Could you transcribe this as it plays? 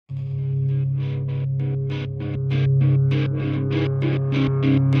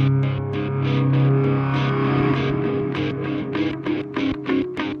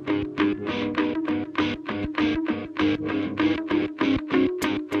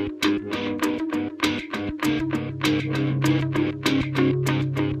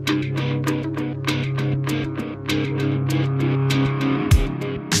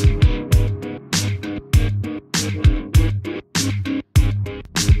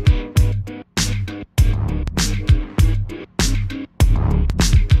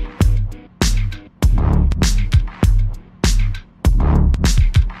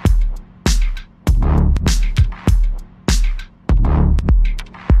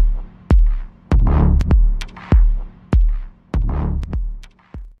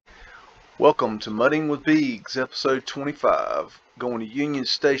Welcome to Mudding with BEAGS, episode 25, going to Union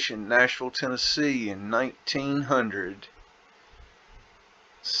Station, Nashville, Tennessee in 1900.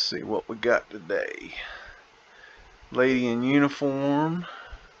 Let's see what we got today. Lady in uniform.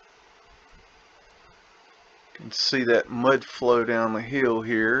 You can see that mud flow down the hill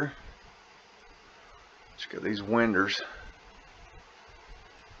here. Let's get these windows.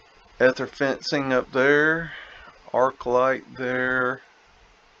 Ether fencing up there. Arc light there.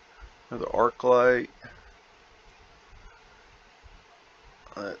 Another arc light.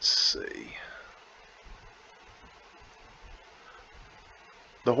 Let's see.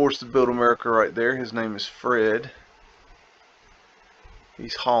 The horse that built America right there, his name is Fred.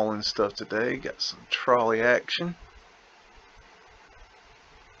 He's hauling stuff today. Got some trolley action.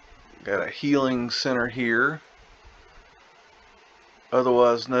 Got a healing center here,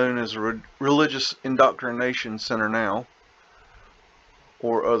 otherwise known as a religious indoctrination center now,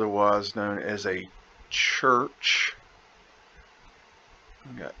 or otherwise known as a church.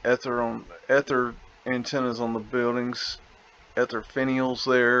 Got ether antennas on the buildings, ether finials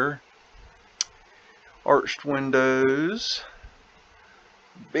there, arched windows,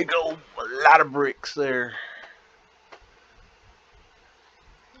 big old lot of bricks there.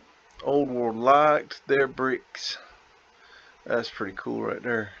 Old world light, their bricks. That's pretty cool right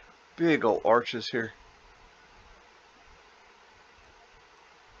there. Big old arches here.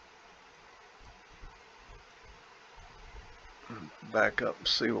 Back up and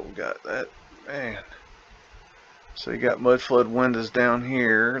see what we got. That man. So you got Mudflood windows down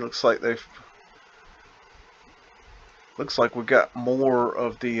here. Looks like we got more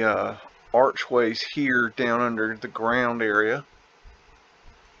of the archways here down under the ground area,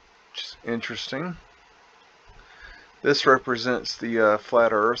 which is interesting. This represents the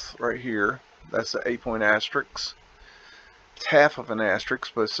flat earth right here. That's the 8-point asterisk. It's half of an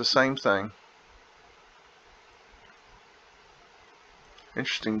asterisk, but it's the same thing.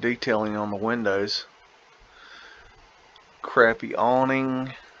 Interesting detailing on the windows. Crappy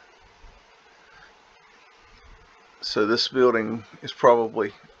awning. So this building is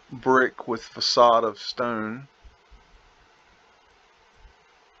probably brick with facade of stone.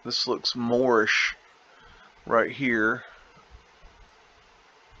 This looks Moorish right here.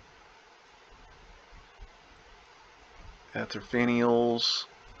 Ether finials.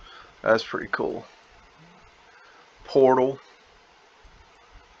 That's pretty cool. Portal.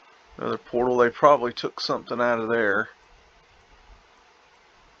 Another portal. They probably took something out of there.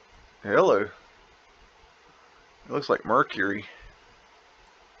 Hello. It looks like Mercury.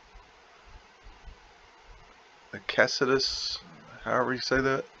 The Cassidus, however you say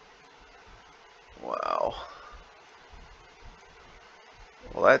that. Wow.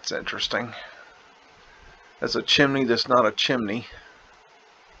 Well, that's interesting. That's a chimney that's not a chimney.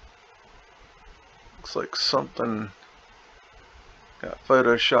 Looks like something got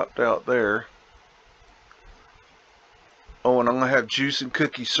photoshopped out there. Oh, and I'm going to have juice and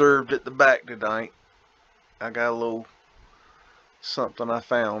cookies served at the back tonight. I got a little something I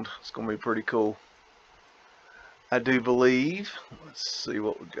found. It's going to be pretty cool. I do believe. Let's see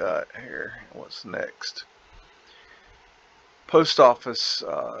what we got here. What's next? Post office,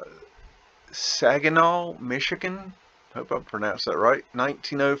 Saginaw, Michigan. Hope I pronounced that right.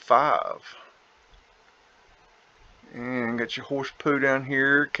 1905. And got your horse poo down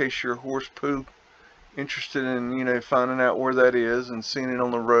here in case you're a horse poo interested in, finding out where that is and seeing it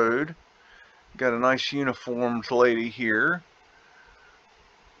on the road. Got a nice uniformed lady here.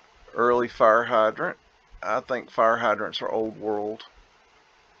 Early fire hydrant. I think fire hydrants are old world.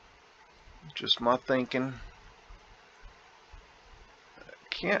 Just my thinking.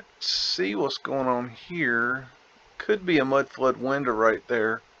 Can't see what's going on here. Could be a Mudflood window right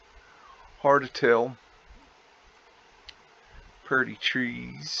there. Hard to tell. Pretty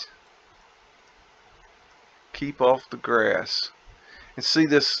trees. Keep off the grass. And see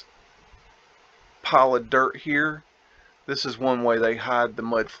this pile of dirt here? This is one way they hide the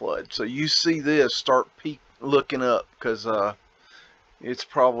mudflood. So you see this, start looking up, because it's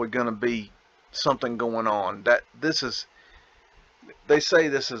probably going to be something going on. They say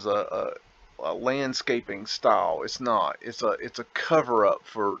this is a landscaping style. It's not. It's a cover up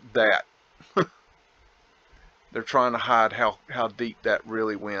for that. They're trying to hide how deep that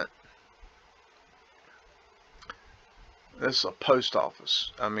really went. This is a post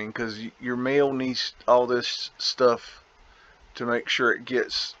office. I mean, because your mail needs all this stuff to make sure it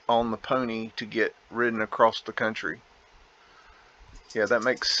gets on the pony to get ridden across the country. Yeah, that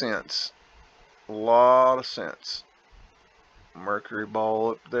makes sense. A lot of sense. Mercury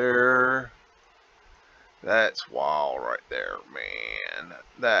ball up there. That's wild right there, man.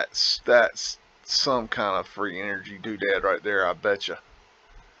 That's some kind of free energy doodad right there, I betcha.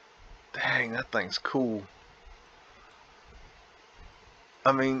 Dang, that thing's cool.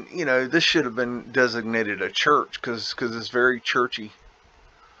 I mean, you know, this should have been designated a church because it's very churchy.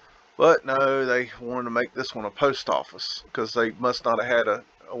 But no, they wanted to make this one a post office because they must not have had a.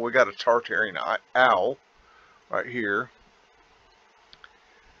 Oh, we got a Tartarian owl right here.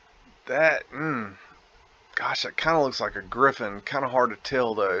 That, gosh, that kind of looks like a griffin. Kind of hard to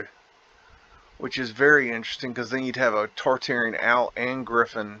tell though, which is very interesting because then you'd have a Tartarian owl and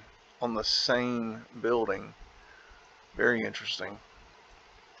griffin on the same building. Very interesting.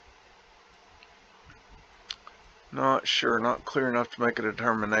 Not sure, not clear enough to make a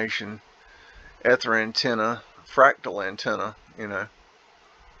determination. Ether antenna, fractal antenna, you know.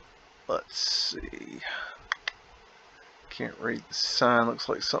 Let's see. Can't read the sign. Looks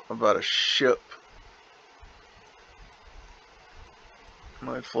like something about a ship.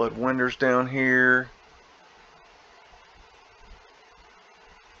 Mudflood windows down here.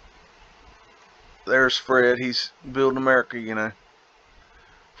 There's Fred. He's building America, you know.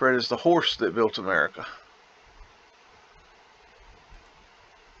 Fred is the horse that built America.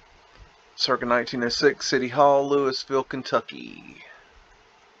 Circa 1906, City Hall, Louisville, Kentucky.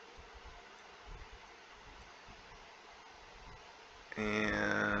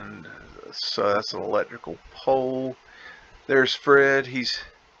 And so that's an electrical pole. There's Fred. He's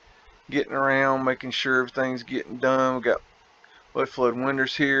getting around, making sure everything's getting done. We got Mudflood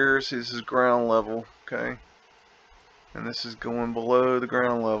windows here. So this is ground level, okay? And this is going below the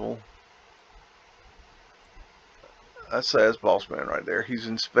ground level. That's Boss Man right there. He's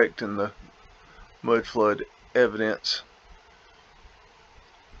inspecting the Mudflood evidence.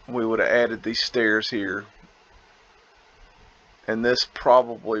 We would have added these stairs here. And this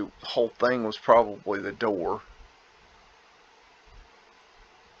probably, the whole thing was probably the door,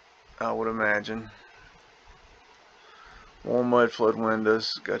 I would imagine. More Mudflood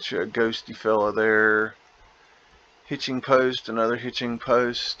windows. Got you a ghosty fella there. Hitching post, another hitching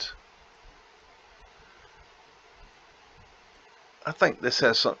post. I think this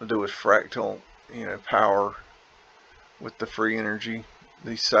has something to do with fractal, you know, power with the free energy.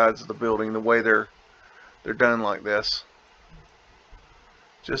 These sides of the building, the way they're done like this.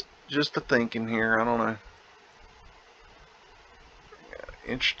 Just the thinking here. I don't know.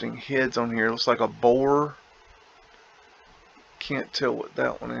 Interesting heads on here. Looks like a boar. Can't tell what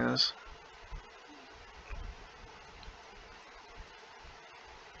that one is.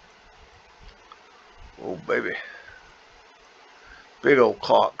 Oh baby. Big old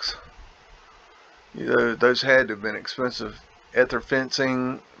clocks. You know, those had to have been expensive. Ether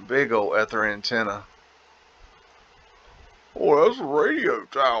fencing. Big old ether antenna. Oh, that's a radio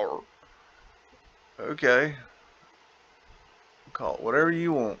tower. Okay. Call it whatever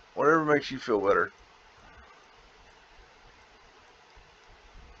you want. Whatever makes you feel better.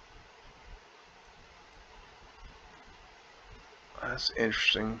 That's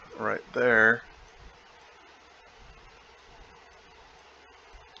interesting right there.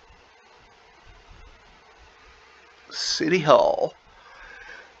 City Hall.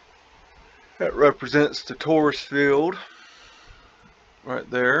 That represents the tourist field right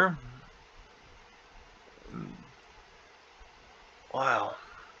there. Wow.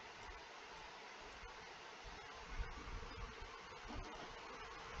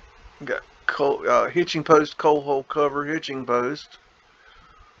 Got hitching post, coal hole cover, hitching post.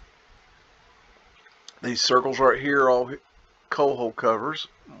 These circles right here are all coal hole covers.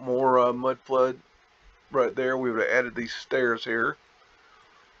 More Mudflood right there. We would have added these stairs here.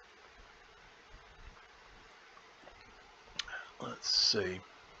 Let's see.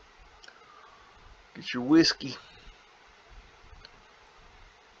 Get your whiskey.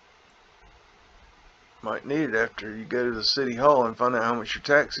 Might need it after you go to the city hall and find out how much your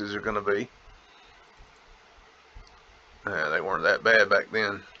taxes are going to be. They weren't that bad back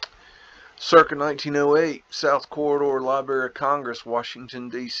then. Circa 1908, South Corridor, Library of Congress, Washington,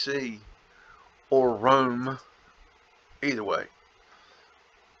 D.C. Or Rome. Either way.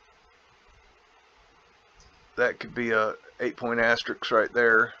 That could be a 8-point asterisk right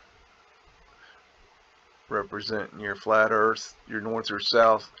there, representing your flat earth, your north or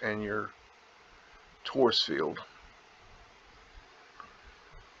south, and your torus field.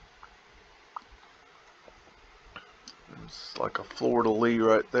 It's like a fleur-de-lis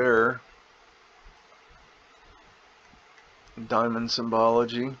right there. Diamond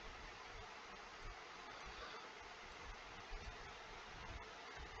symbology.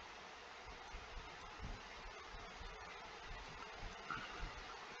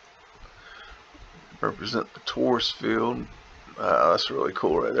 represent the torus field. That's really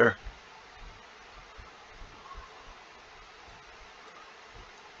cool right there.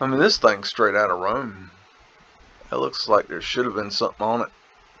 I mean, this thing's straight out of Rome. It looks like there should have been something on it.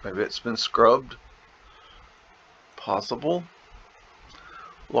 Maybe it's been scrubbed. Possible.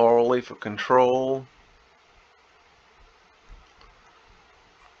 Laurel leaf of control.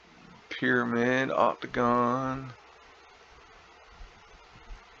 Pyramid, octagon.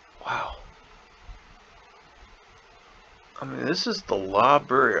 Wow. I mean, this is the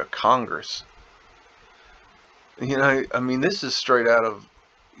Library of Congress. You know, I mean, this is straight out of,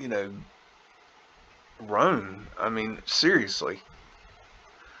 you know, Rome. I mean, seriously.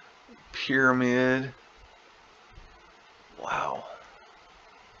 Pyramid. Wow.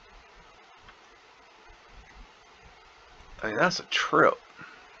 I mean, that's a trip.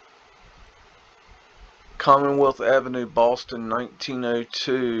 Commonwealth Avenue, Boston,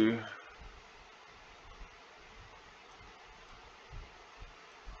 1902.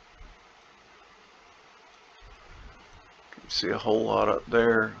 Can see a whole lot up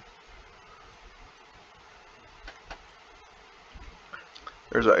there.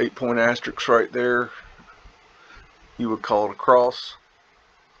 There's an 8-point asterisk right there. You would call it a cross,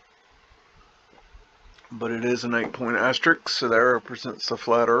 but it is an 8-point asterisk, so that represents the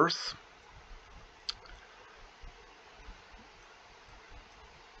flat Earth.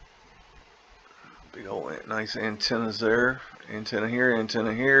 Big old nice antennas there. Antenna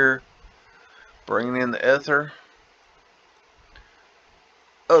here. Bringing in the ether,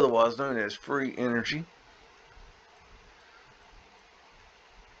 otherwise known as free energy.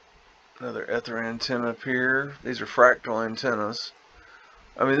 Another ether antenna up here. These are fractal antennas.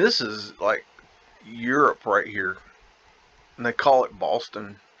 I mean, this is like Europe right here, and they call it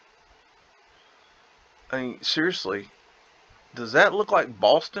Boston. I mean, seriously, does that look like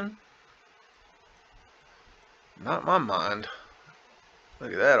Boston? Not in my mind.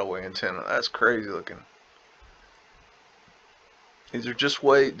 Look at that old antenna. That's crazy looking. These are just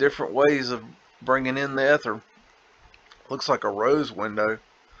different ways of bringing in the ether. Looks like a rose window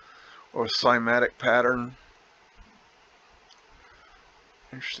or a cymatic pattern.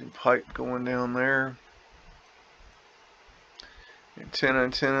 Interesting pipe going down there. Antenna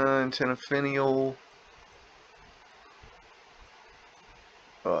finial.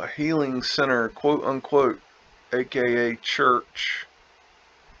 Healing center, quote unquote, aka church.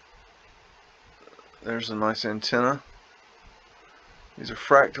 There's a nice antenna. These are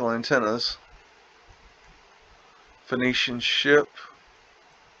fractal antennas. Phoenician ship.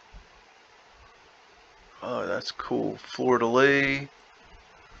 Oh, that's cool. Fleur-de-lis.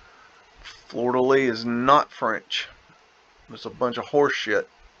 Fleur-de-lis is not French. It's a bunch of horse shit.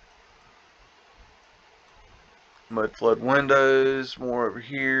 Mudflood windows. More over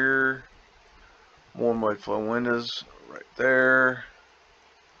here. More Mudflood windows right there.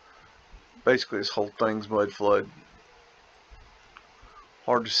 Basically, this whole thing's Mudflood.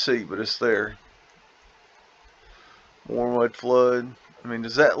 Hard to see, but it's there. More Mudflood. I mean,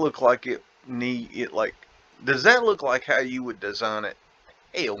 does that look like does that look like how you would design it?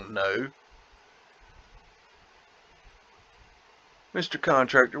 Hell no. Mr.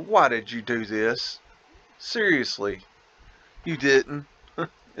 Contractor, why did you do this? Seriously, you didn't.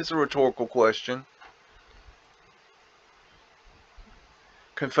 It's a rhetorical question.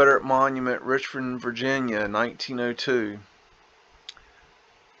 Confederate Monument, Richmond, Virginia, 1902.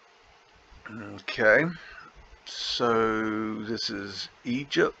 Okay, so this is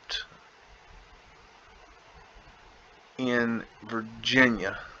Egypt in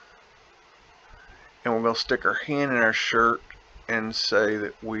Virginia, and we're going to stick our hand in our shirt and say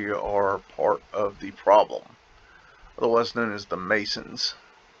that we are part of the problem, otherwise known as the Masons.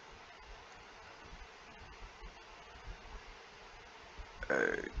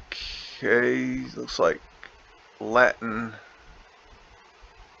 Okay, looks like Latin.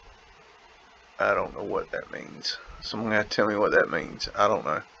 I don't know what that means. Someone got to tell me what that means. I don't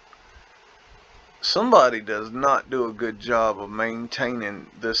know. Somebody does not do a good job of maintaining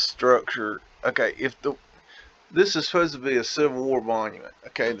this structure. Okay, this is supposed to be a Civil War monument.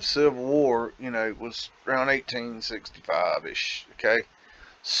 Okay, the Civil War, you know, was around 1865-ish. Okay,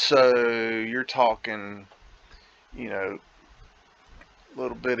 so you're talking, you know, a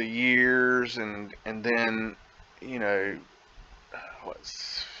little bit of years, and then, you know,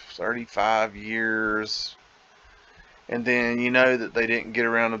 what's 35 years, and then you know that they didn't get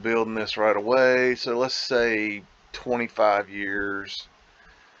around to building this right away, so let's say 25 years.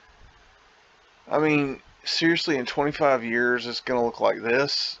 I mean, seriously, in 25 years it's gonna look like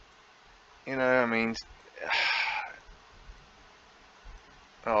this, you know? I mean,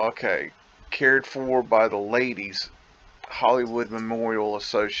 oh, okay, cared for by the ladies, Hollywood Memorial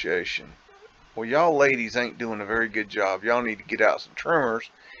Association. Well, y'all ladies ain't doing a very good job. Y'all need to get out some trimmers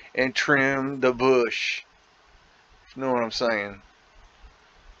and trim the bush. You know what I'm saying?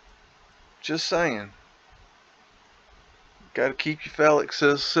 Just saying. Got to keep your phallic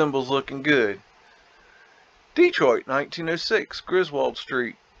symbols looking good. Detroit, 1906, Griswold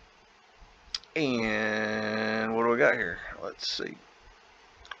Street. And what do we got here? Let's see.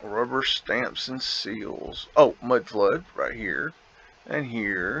 Rubber stamps and seals. Oh, Mudflood right here and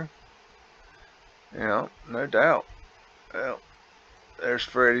here. Yeah, no doubt. Well, there's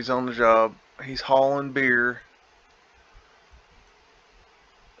Freddy's on the job. He's hauling beer.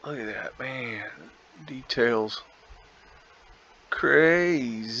 Look at that, man. Details.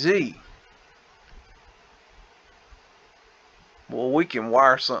 Crazy. Well, we can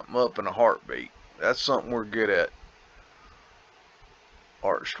wire something up in a heartbeat. That's something we're good at.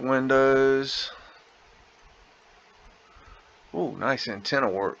 Arched windows. Ooh, nice antenna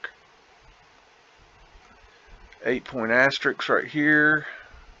work. 8-point asterisks right here.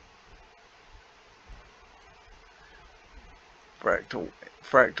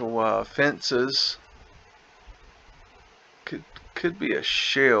 Fractal fences. Could be a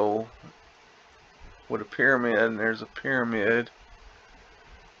shell with a pyramid, and there's a pyramid.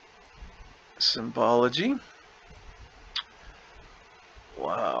 Symbology.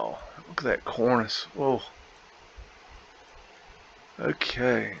 Wow, look at that cornice. Whoa.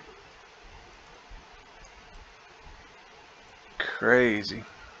 Okay. Crazy.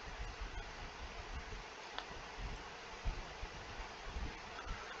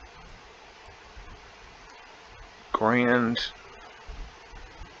 Grand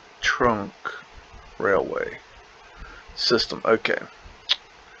Trunk Railway System. Okay.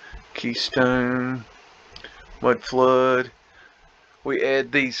 Keystone. Mudflood. We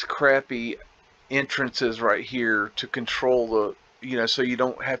add these crappy entrances right here to control the, so you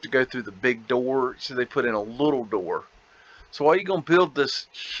don't have to go through the big door. So they put in a little door. So why are you going to build this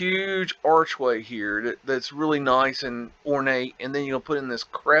huge archway here that's really nice and ornate, and then you're going to put in this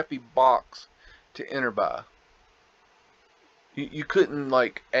crappy box to enter by? You couldn't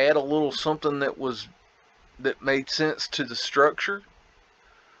like add a little something that made sense to the structure?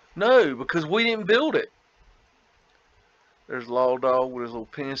 No, because we didn't build it. There's Law Dog with his little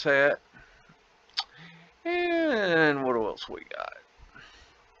penis hat. And what else we got?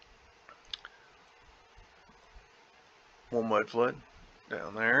 One Mudflood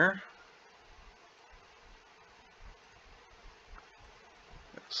down there.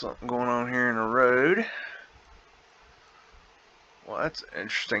 Got something going on here in the road. Well, that's an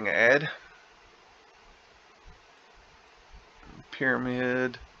interesting ad.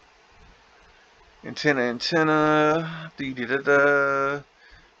 Pyramid. Antenna. Dee-dee-da-da.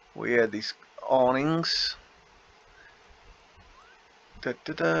 We had these awnings.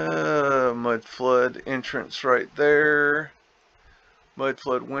 Da-da-da. Mudflood entrance right there.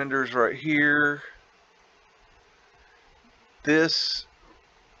 Mudflood windows right here. This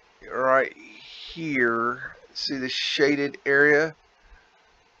right here, see the shaded area?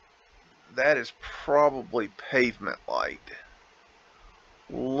 That is probably pavement light.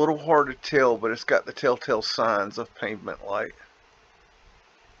 A little hard to tell, but it's got the telltale signs of pavement light.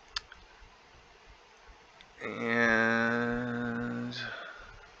 And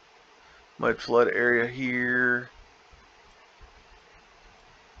Mudflood area here.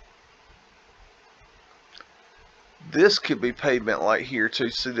 This could be pavement light here too.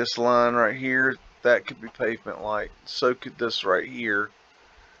 See this line right here? That could be pavement light. So could this right here.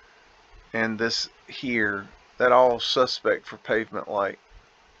 And this here. That all suspect for pavement light.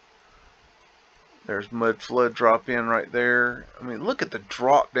 There's Mudflood drop in right there. I mean, look at the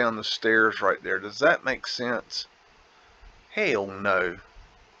drop down the stairs right there. Does that make sense? Hell no.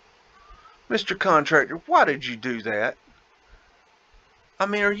 Mr. Contractor, why did you do that? I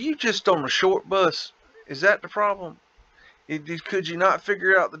mean, are you just on a short bus? Is that the problem? Could you not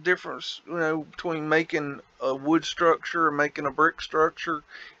figure out the difference, between making a wood structure and making a brick structure,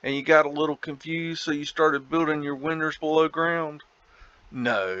 and you got a little confused, so you started building your windows below ground?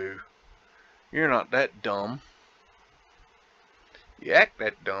 No. You're not that dumb. You act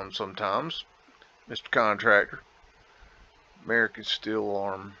that dumb sometimes, Mr. Contractor. American Steel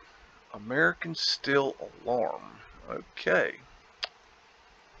Alarm. American Steel Alarm. Okay.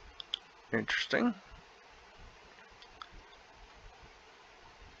 Interesting.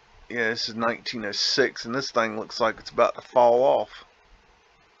 Yeah, this is 1906, and this thing looks like it's about to fall off.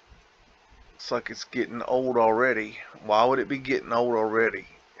 Looks like it's getting old already. Why would it be getting old already?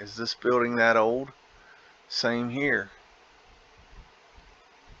 Is this building that old? Same here.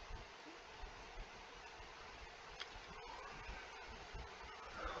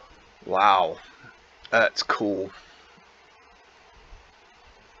 Wow, that's cool.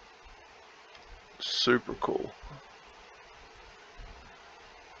 Super cool.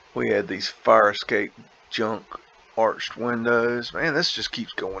 We had these fire escape junk arched windows. Man, this just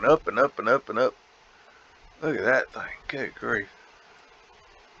keeps going up and up and up and up. Look at that thing. Good grief.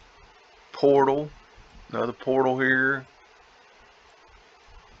 Portal. Another portal here.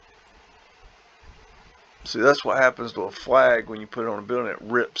 See, that's what happens to a flag when you put it on a building. It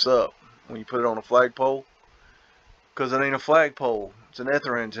rips up when you put it on a flagpole. Because it ain't a flagpole. It's an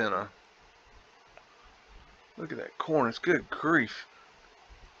ether antenna. Look at that cornice. Good grief.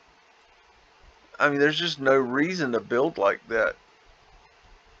 I mean, there's just no reason to build like that.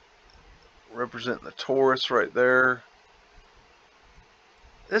 Representing the Taurus right there.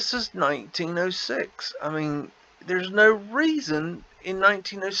 This is 1906. I mean, there's no reason in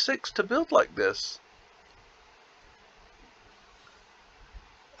 1906 to build like this.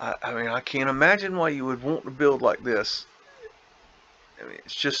 I mean, I can't imagine why you would want to build like this. I mean,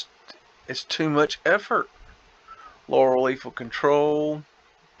 it's too much effort. Laurel leaf of control.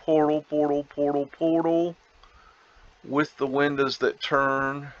 Portal, portal, portal, portal. With the windows that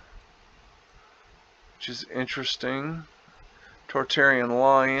turn. Which is interesting. Tartarian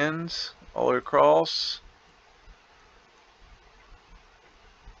lions all the way across.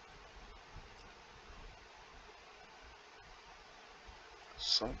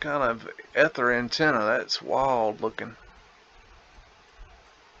 Some kind of ether antenna. That's wild looking.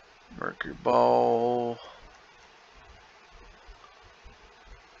 Mercury ball.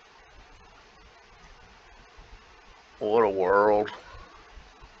 What a world.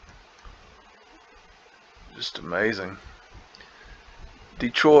 Just amazing.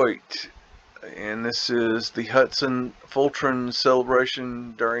 Detroit. And this is the Hudson Fulton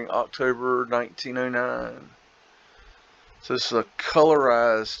celebration during October 1909. So this is a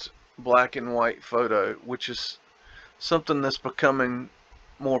colorized black and white photo, which is something that's becoming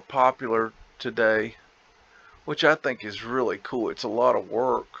more popular today, which I think is really cool. It's a lot of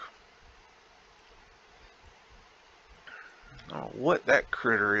work. I don't know what that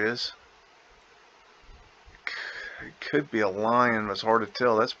critter is. It could be a lion, but it's hard to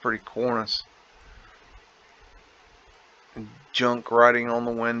tell. That's pretty cornice. Junk writing on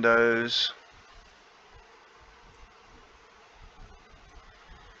the windows.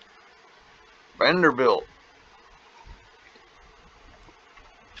 Vanderbilt.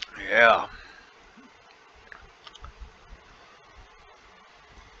 Yeah.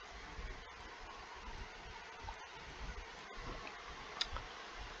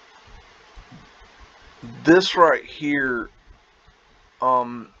 This right here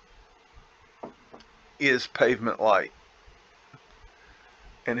is pavement light.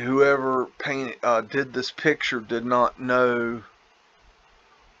 And whoever did this picture did not know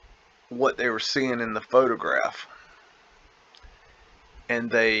what they were seeing in the photograph. And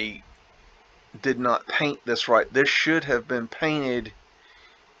they did not paint this right. This should have been painted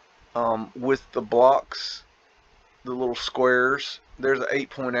with the blocks, the little squares. There's an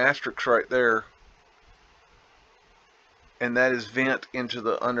 8-point asterisk right there. And that is vent into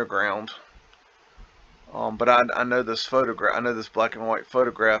the underground. But I know this photograph. I know this black and white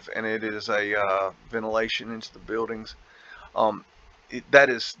photograph, and it is a ventilation into the buildings. That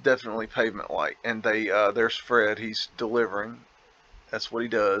is definitely pavement light. And there's Fred. He's delivering. That's what he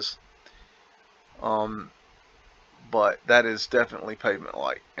does. But that is definitely pavement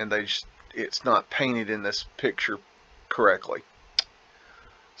light, and it's not painted in this picture correctly.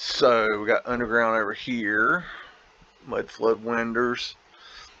 So we got underground over here. Mudflood windows.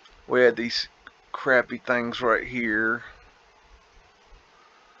 We had these crappy things right here.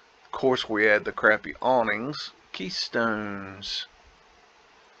 Of course, we had the crappy awnings. Keystones.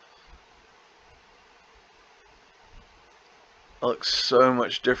 Looks so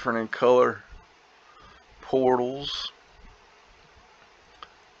much different in color. Portals.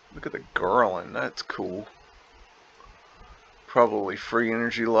 Look at the garland. That's cool. Probably free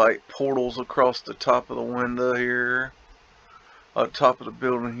energy light. Portals across the top of the window here. Top of the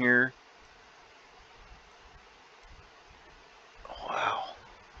building here. Wow.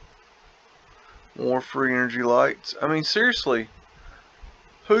 More free energy lights. I mean, seriously,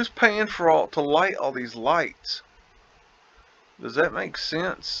 who's paying to light all these lights? Does that make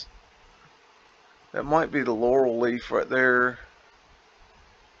sense? That might be the laurel leaf right there.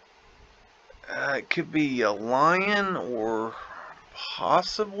 It could be a lion or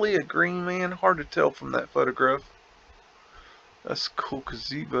possibly a green man. Hard to tell from that photograph. That's a cool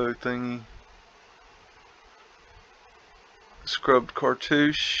gazebo thingy. Scrubbed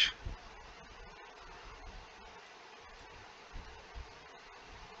cartouche.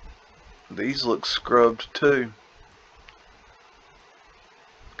 these look scrubbed too.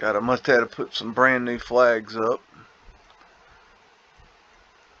 Must have to put some brand new flags up.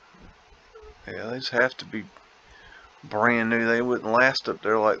 Yeah, these have to be brand new. They wouldn't last up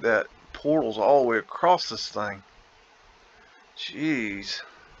there like that. Portals all the way across this thing. Jeez.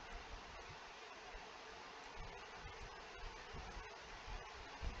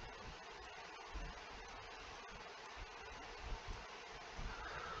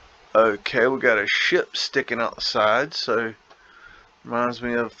 Okay, we got a ship sticking outside, so reminds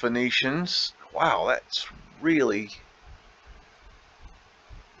me of Phoenicians. Wow, that's really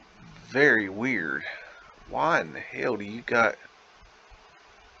very weird. Why in the hell do you got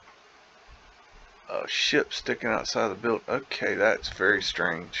a ship sticking outside the building? Okay, that's very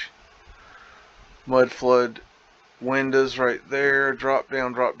strange. Mudflood windows right there. Drop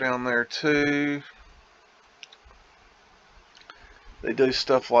down there too. They do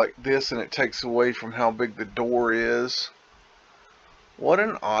stuff like this and it takes away from how big the door is. What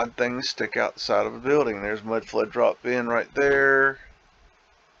an odd thing to stick outside of a building. There's Mudflood drop in right there.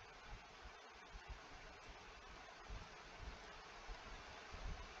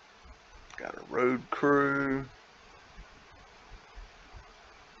 Got a road crew.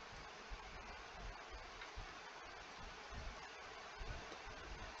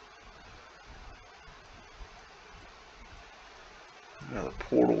 Another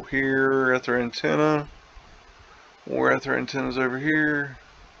portal here. Ether antenna. More ether antennas over here.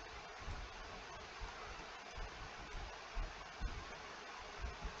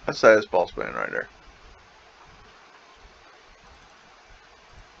 That's that boss man right there.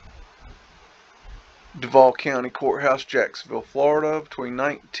 Duval County Courthouse, Jacksonville, Florida, between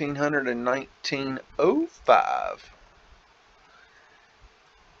 1900 and 1905.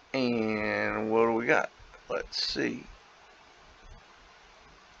 And what do we got? Let's see.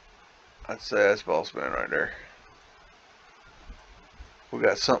 I'd say that's boss man right there. We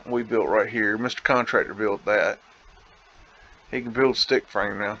got something we built right here. Mr. Contractor built that. He can build stick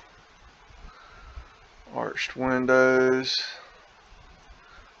frame now. Arched windows.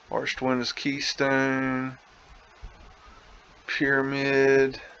 Arched windows keystone.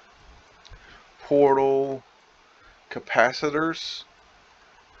 Pyramid. Portal. Capacitors.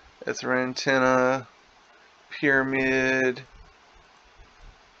 Ether antenna. Pyramid.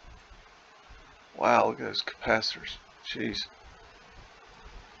 Wow, look at those capacitors. Jeez.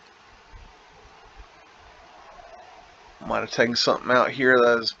 Might have taken something out here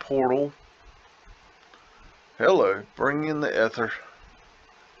that is portal. Hello, bring in the ether.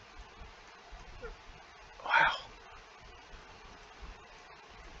 Wow.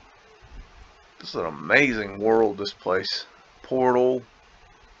 This is an amazing world, this place. Portal.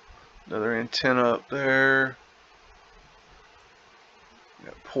 Another antenna up there.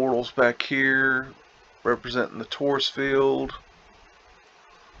 Got portals back here representing the Taurus field.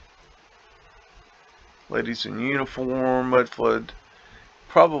 Ladies in uniform, Mudflood.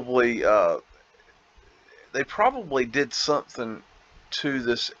 Probably, they probably did something to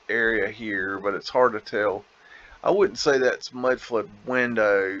this area here, but it's hard to tell. I wouldn't say that's Mudflood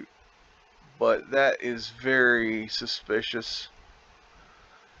window, but that is very suspicious.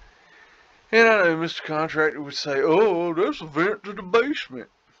 And I know Mr. Contractor would say, oh, there's a vent to the basement.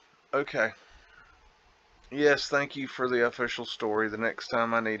 Okay. Yes, thank you for the official story. The next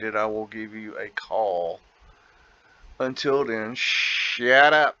time I need it, I will give you a call. Until then,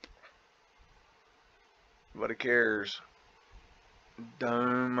 shut up. Nobody cares.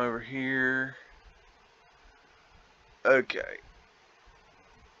 Dome over here. Okay.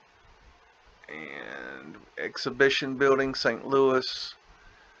 And exhibition building, St. Louis.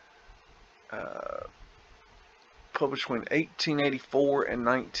 Published between 1884 and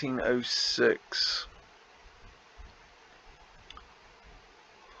 1906.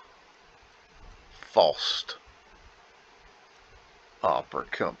 Faust Opera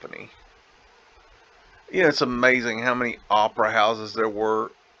Company. You know, it's amazing how many opera houses there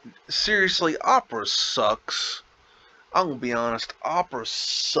were. Seriously, opera sucks. I'm gonna be honest, opera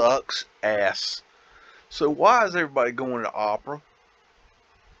sucks ass. So why is everybody going to opera?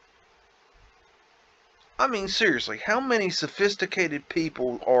 I mean, seriously, how many sophisticated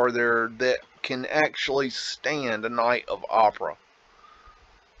people are there that can actually stand a night of opera?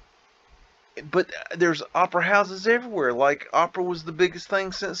 But there's opera houses everywhere, like opera was the biggest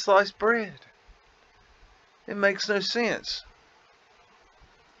thing since sliced bread. It makes no sense.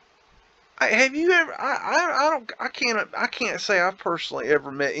 Have you ever? I can't say I've personally ever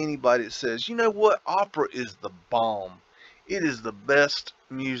met anybody that says, you know what, opera is the bomb. It is the best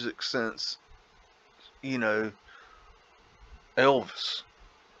music since, you know, Elvis.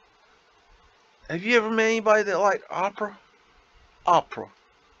 Have you ever met anybody that liked opera? Opera.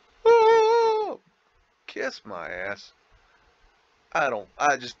 Oh, kiss my ass.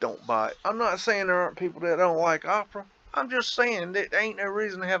 I just don't buy it. I'm not saying there aren't people that don't like opera. I'm just saying that there ain't no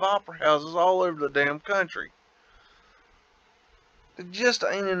reason to have opera houses all over the damn country. There just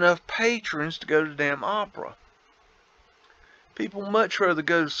ain't enough patrons to go to damn opera. People much rather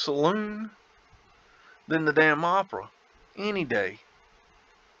go to saloon than the damn opera. Any day.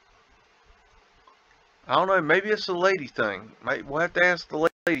 I don't know, maybe it's a lady thing. Maybe we'll have to ask the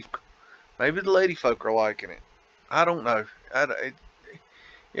lady. Maybe the lady folk are liking it. I don't know.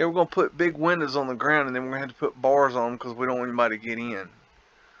 Yeah, we're going to put big windows on the ground and then we're going to have to put bars on them because we don't want anybody to get in.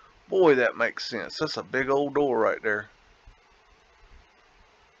 Boy, that makes sense. That's a big old door right there.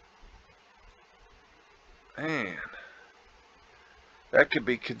 Man. That could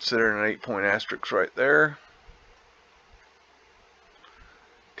be considered an 8-point asterisk right there.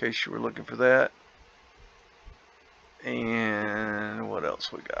 In case you were looking for that. And what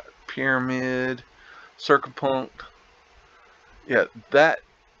else we got? Pyramid. Circumpunct. Yeah,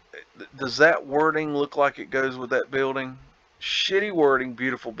 does that wording look like it goes with that building? Shitty wording,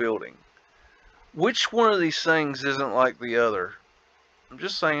 beautiful building. Which one of these things isn't like the other? I'm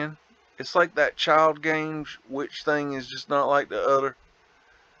just saying. It's like that child game. Which thing is just not like the other?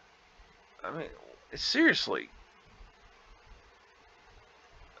 I mean, seriously.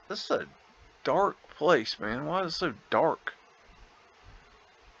 This is a dark place, man. Why is it so dark?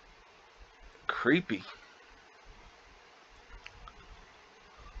 Creepy.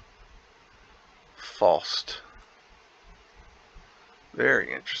 Faust.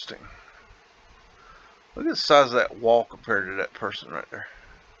 Very interesting. Look at the size of that wall compared to that person right there.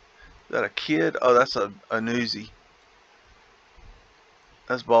 Is that a kid? Oh, that's a newsie.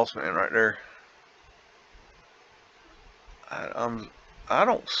 That's Boss Man right there. I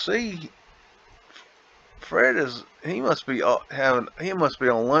don't see. Fred is. He must be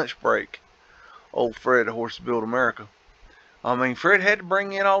on lunch break. Old Fred, the Horse to Build America. I mean, Fred had to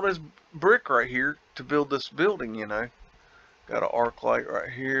bring in all this brick right here to build this building, you know. Got an arc light right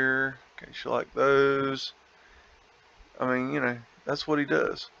here. In case you like those. I mean, you know, that's what he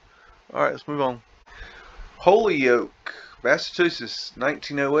does. Alright, let's move on. Holyoke, Massachusetts,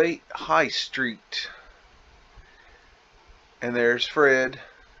 1908, High Street. And there's Fred,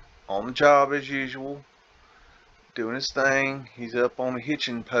 on the job as usual, doing his thing. He's up on the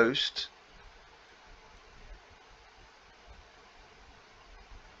hitching post.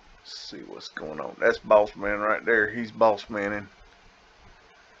 Let's see what's going on. That's Boss Man right there. He's Boss Manning.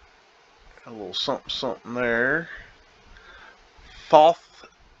 A little something something there. False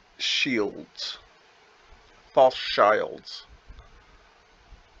Shields. False Shields.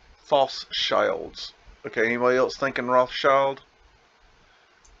 False Shields. Okay, anybody else thinking Rothschild?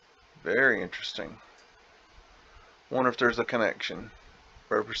 Very interesting. Wonder if there's a connection.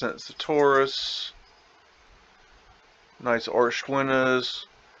 Represents the Taurus. Nice arched windows.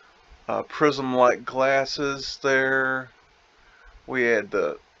 Prism-like glasses there. We had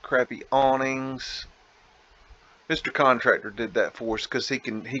the crappy awnings. Mr. Contractor did that for us because he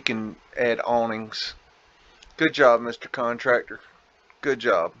can add awnings. Good job, Mr. Contractor. Good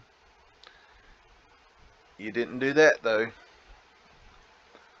job. You didn't do that though.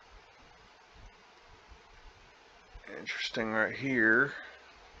 Interesting right here.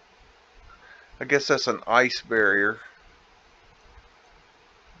 I guess that's an ice barrier.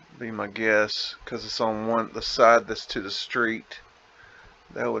 Be my guess, because it's on the side that's to the street.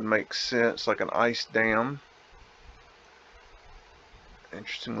 That would make sense, like an ice dam.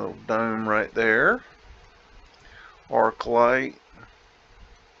 Interesting little dome right there. Arc light.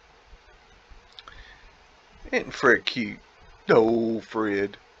 Isn't Fred cute? Oh,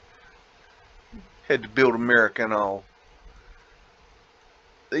 Fred. Had to build America and all.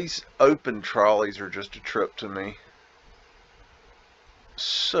 These open trolleys are just a trip to me.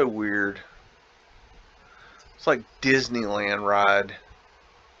 So weird. It's like Disneyland ride.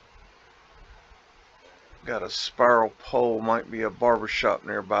 Got a spiral pole, might be a barbershop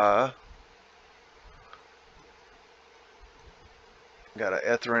nearby. Got a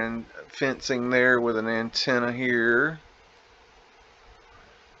Ethrin fencing there with an antenna here.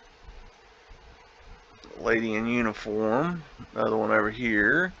 Lady in uniform. Another one over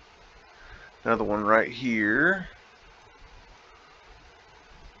here. Another one right here.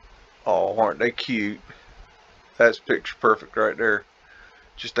 Oh, aren't they cute? That's picture perfect right there.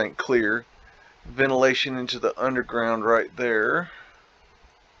 Just ain't clear. Ventilation into the underground right there.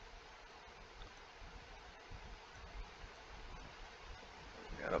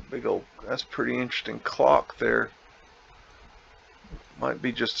 Got a big old, that's pretty interesting clock there. Might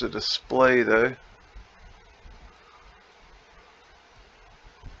be just a display though.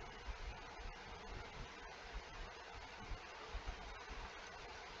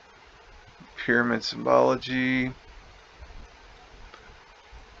 Pyramid symbology.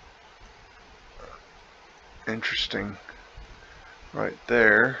 Interesting. Right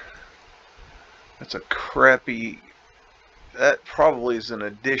there. That's a crappy... That probably is an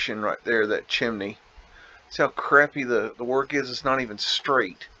addition right there, that chimney. See how crappy the work is? It's not even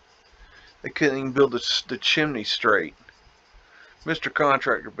straight. They couldn't even build the chimney straight. Mr.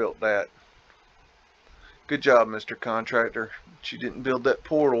 Contractor built that. Good job, Mr. Contractor. But you didn't build that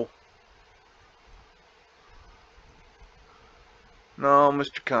portal. No,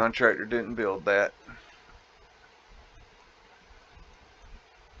 Mr. Contractor didn't build that.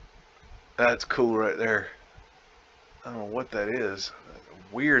 That's cool right there. I don't know what that is.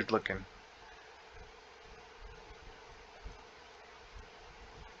 Weird looking.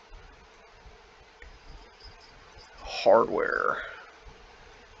 Hardware.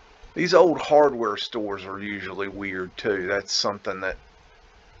 These old hardware stores are usually weird too. That's something that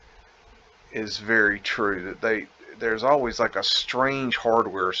is very true. That there's always like a strange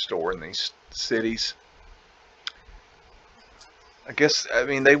hardware store in these cities. I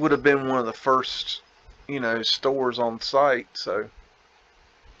mean they would have been one of the first, you know, stores on site. So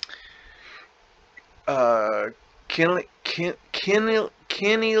Kenilworth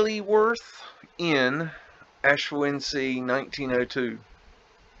Inn, Ashwinsea, 1902.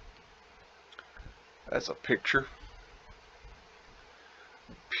 That's a picture.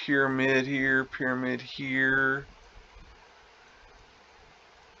 Pyramid here, pyramid here.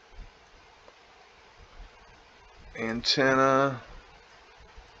 Antenna.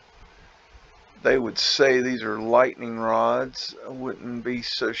 They would say these are lightning rods. I wouldn't be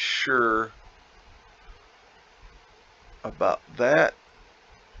so sure about that.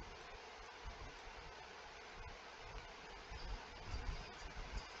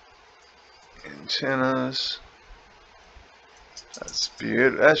 Antennas. That's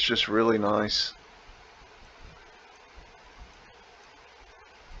beautiful. That's just really nice.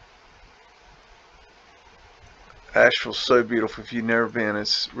 Asheville's so beautiful. If you've never been,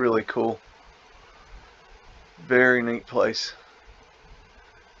 it's really cool. Very neat place.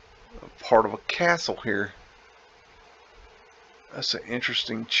 A part of a castle here. That's an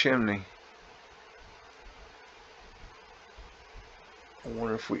interesting chimney. I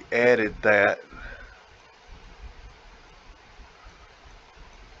wonder if we added that.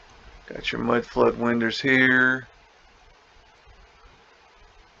 Got your Mudflood windows here.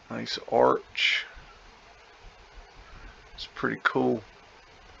 Nice arch. It's pretty cool.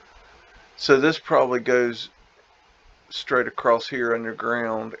 So this probably goes straight across here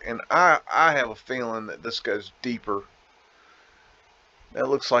underground, and I have a feeling that this goes deeper. That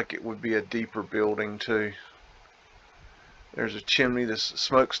looks like it would be a deeper building too. There's a chimney, this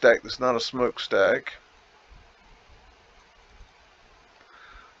smokestack that's not a smokestack.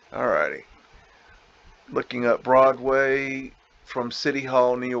 Alrighty. Looking up Broadway from City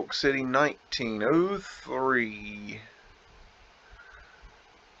Hall, New York City, 1903.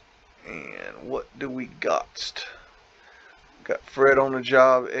 And what do we got? Got Fred on the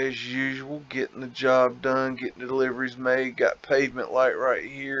job as usual, getting the job done, getting the deliveries made. Got pavement light right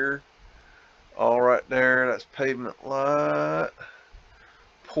here. All right there, that's pavement light.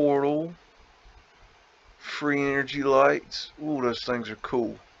 Portal. Free energy lights. Ooh, those things are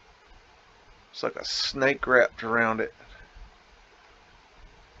cool. It's like a snake wrapped around it.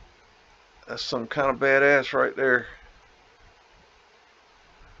 That's some kind of badass right there.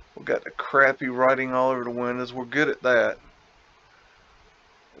 We got the crappy writing all over the windows. We're good at that.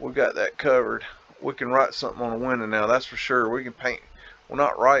 We got that covered. We can write something on the window now, that's for sure. We can paint. Well,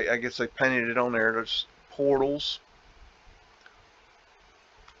 not right. I guess they painted it on there. There's portals.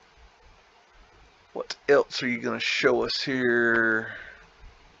 What else are you going to show us here?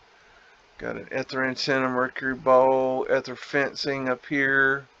 Got an ether antenna, mercury ball, ether fencing up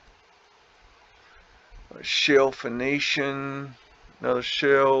here. A shell Phoenician. Another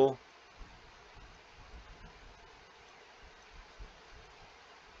shell.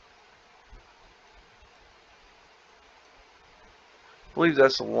 I believe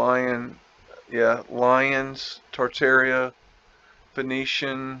that's a lion. Yeah, lions, Tartaria,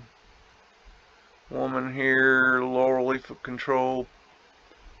 Phoenician. Woman here, laurel leaf of control.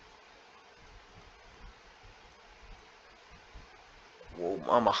 Whoa,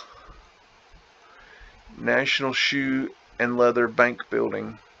 mama. National Shoe and Leather Bank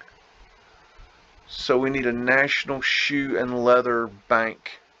Building. So we need a National Shoe and Leather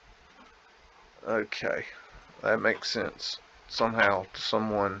Bank. Okay, that makes sense. somehow to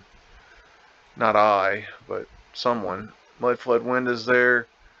someone. Not I, but someone. Mudflood windows there.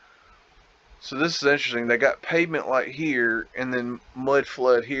 So this is interesting. They got pavement light here and then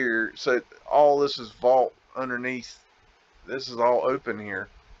mudflood here. So all this is vault underneath. This is all open here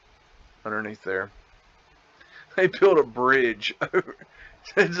underneath there. They built a bridge over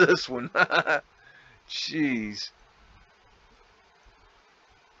this one. Jeez.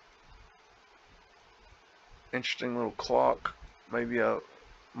 Interesting little clock. Maybe a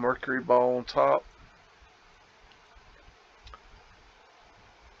mercury ball on top.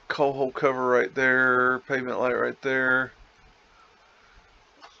 Coal hole cover right there. Pavement light right there.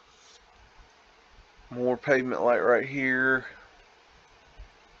 More pavement light right here.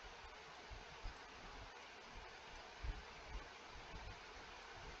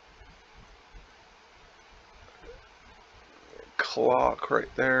 Clock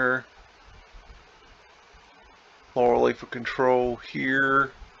right there. Lower leaf of control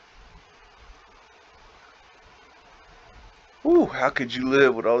here. Ooh, how could you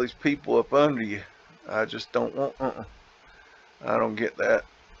live with all these people up under you? I just don't want, I don't get that.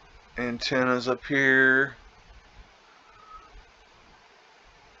 Antennas up here.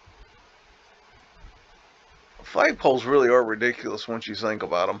 Flagpoles really are ridiculous once you think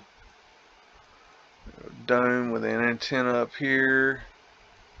about them. Dome with an antenna up here.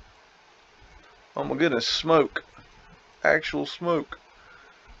 Oh my goodness, smoke. Actual smoke.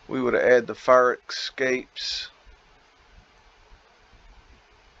 We would have added the fire escapes.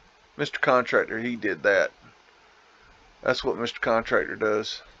 Mr. Contractor, he did that. That's what Mr. Contractor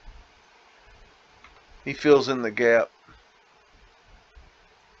does. He fills in the gap.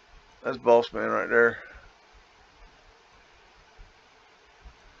 That's Boss Man right there.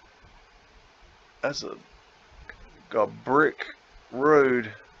 That's a brick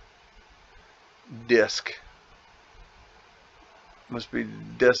road disc. Must be the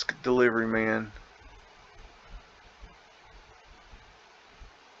desk delivery man.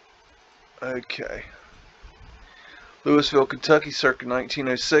 Okay. Louisville, Kentucky, circa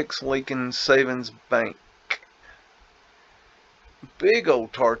 1906, Lincoln Savings Bank. Big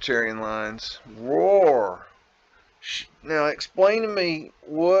old Tartarian lines. Roar. Now explain to me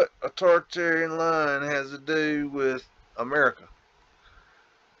what a Tartarian line has to do with America.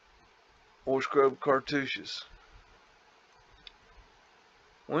 Or scrub cartouches.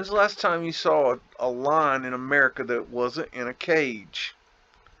 When's the last time you saw a line in America that wasn't in a cage?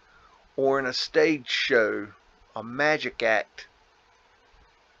 Or in a stage show? A magic act?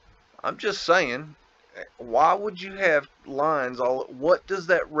 I'm just saying, why would you have lines all? What does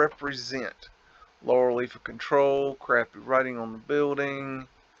that represent? Lower leaf of control, crappy writing on the building.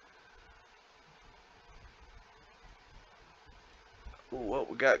 Ooh,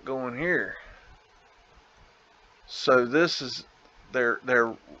 what we got going here? So this is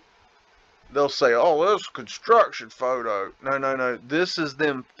they'll say, oh, that's a construction photo. No. This is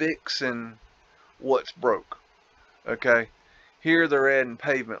them fixing what's broke. Okay. Here they're adding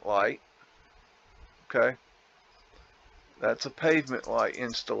pavement light. Okay. That's a pavement light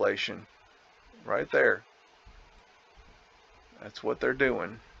installation. Right there. That's what they're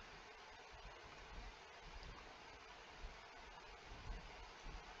doing.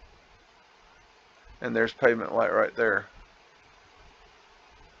 And there's pavement light right there.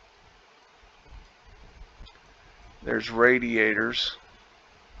 There's radiators.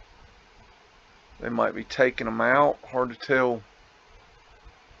 They might be taking them out. Hard to tell.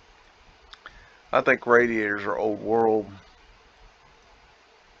 I think radiators are old world.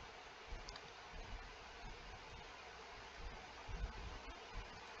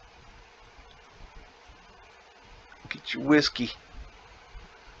 Get your whiskey.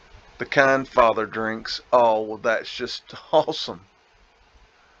 The kind father drinks. Oh, well, that's just awesome.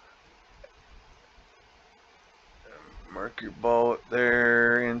 Mercury ball up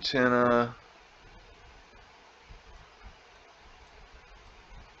there, antenna.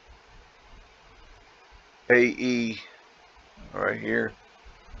 AE right here.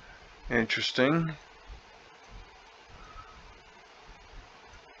 Interesting.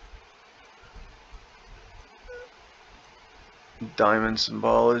 Diamond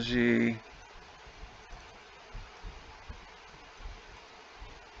symbology.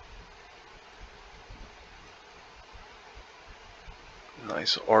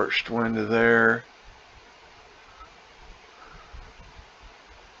 Nice arched window there.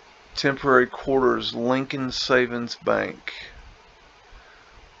 Temporary quarters, Lincoln Savings Bank.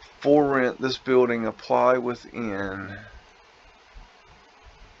 For rent, this building, apply within.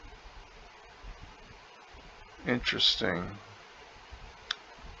 Interesting.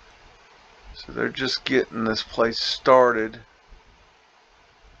 So they're just getting this place started.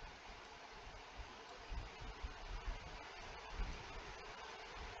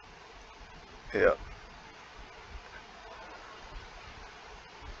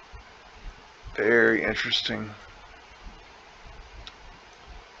 Very interesting.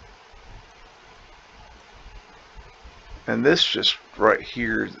 And this just right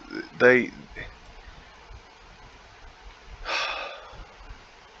here, they,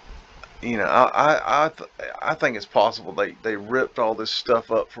 you know, I think it's possible they ripped all this stuff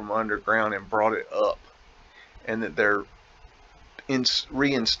up from underground and brought it up, and that they're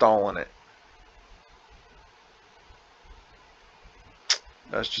reinstalling it.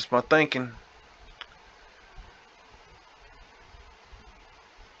 That's just my thinking.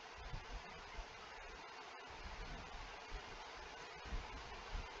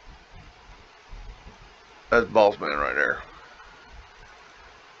 That's Boss Man right there.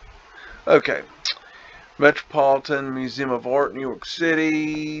 Okay. Metropolitan Museum of Art, New York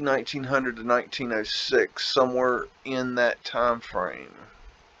City, 1900 to 1906, somewhere in that time frame.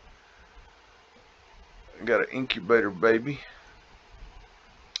 Got an incubator baby.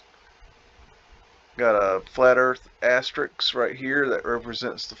 Got a flat earth asterisk right here that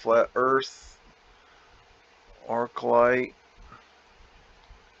represents the flat earth. Arc light.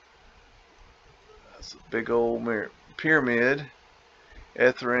 That's a big old pyramid.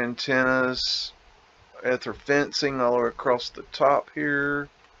 Ether antennas. Ether fencing all the way across the top here.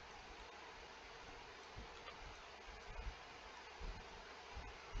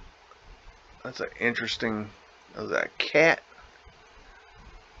 That's an interesting. Is that a cat?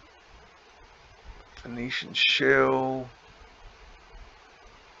 Phoenician shell.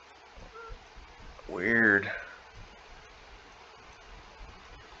 Weird.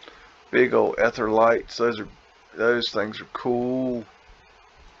 Big old ether lights. Those things are cool.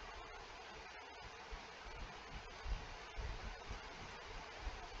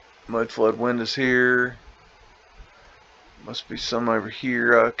 Mudflood windows here. Must be some over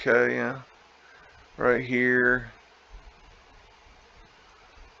here. Okay, yeah. Right here.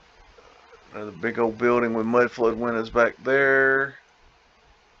 Another big old building with mudflood windows back there.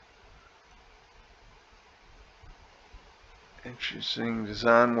 Interesting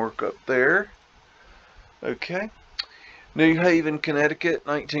design work up there. Okay. New Haven, Connecticut,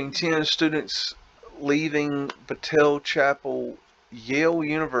 1910. Students leaving Battelle Chapel, Yale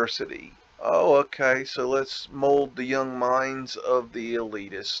University. Oh, okay. So let's mold the young minds of the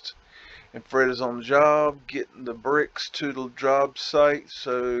elitist. And Fred is on the job, getting the bricks to the job site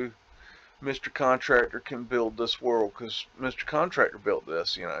so Mr. Contractor can build this world, because Mr. Contractor built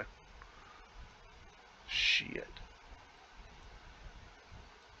this, you know. Shit.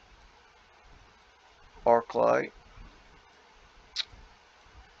 Arc light.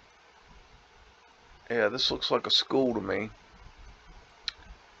 Yeah, this looks like a school to me.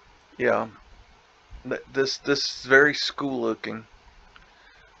 Yeah. This is very school looking.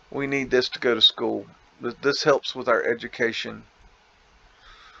 We need this to go to school. This helps with our education.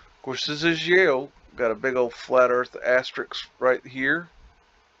 Of course, this is Yale. Got a big old flat earth asterisk right here.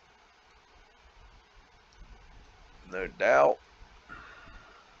 No doubt.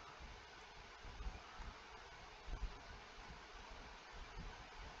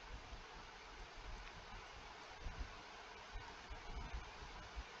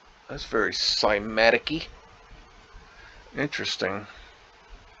 That's very cymatic-y. Interesting.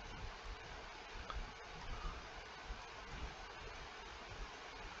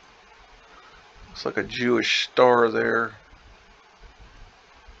 Looks like a Jewish star there.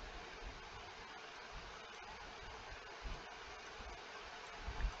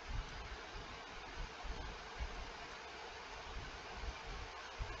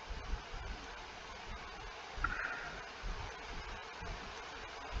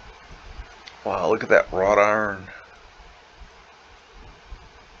 Wow, look at that wrought iron.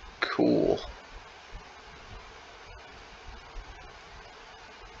 Cool.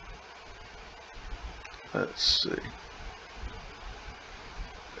 Let's see.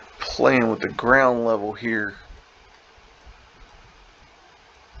 Playing with the ground level here.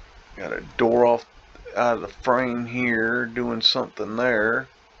 Got a door off out of the frame here, doing something there.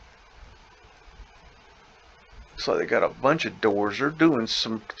 Looks like they got a bunch of doors. They're doing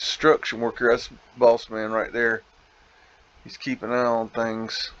some construction work here. That's Boss Man right there. He's keeping an eye on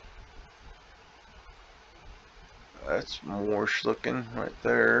things. That's Moorish looking right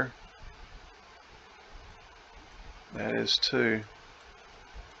there. That is too.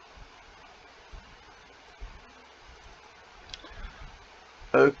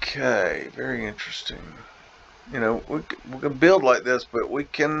 Okay, very interesting. You know, we can build like this, but we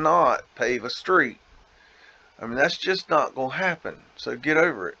cannot pave a street. I mean, that's just not going to happen. So get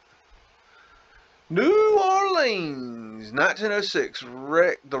over it. New Orleans, 1906,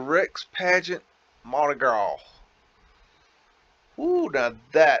 the Rex Pageant Mardi Gras. Ooh, now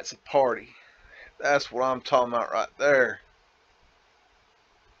that's a party. That's what I'm talking about right there.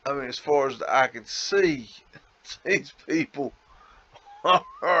 I mean, as far as the eye can see, these people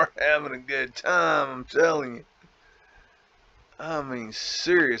are having a good time, I'm telling you. I mean,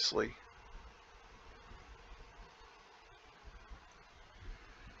 seriously.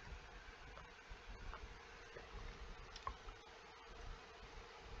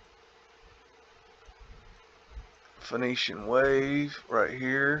 Phoenician wave right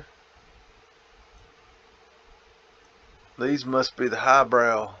here. These must be the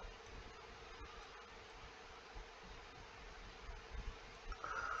highbrow.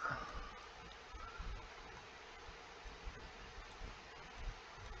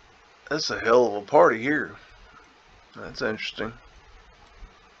 That's a hell of a party here. That's interesting.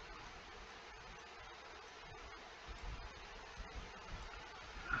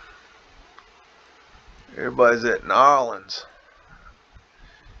 Everybody's at New Orleans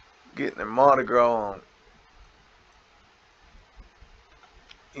getting their Mardi Gras on.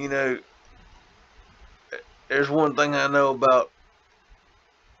 You know, there's one thing I know about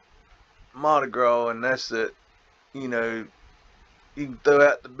Mardi Gras, and that's that, you know, you can throw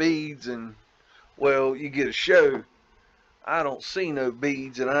out the beads and, well, you get a show. I don't see no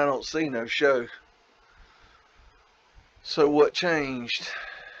beads and I don't see no show. So what changed?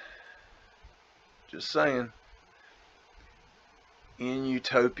 Just saying. In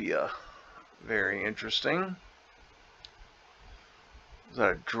Utopia. Very interesting. Is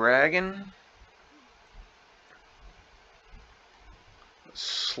that a dragon?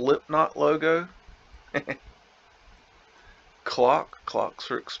 Slipknot logo. Clocks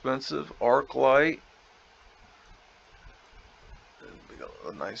are expensive. Arc light.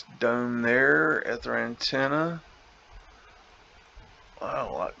 A nice dome there. Ether antenna. Wow,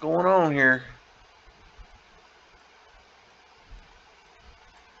 a lot going on here.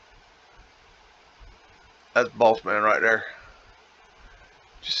 That's Boss Man right there.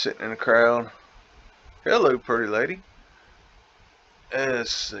 Just sitting in the crowd. Hello, pretty lady.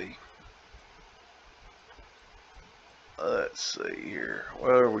 Let's see. Let's see here.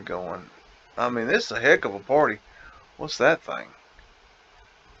 Where are we going? I mean, this is a heck of a party. What's that thing?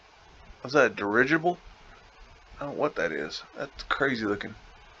 Was that a dirigible? I don't know what that is. That's crazy looking.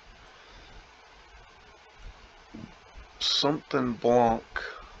 Something Blanco,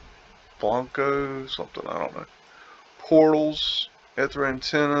 something, I don't know. Portals, ether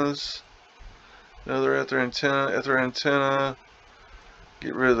antennas, another ether antenna.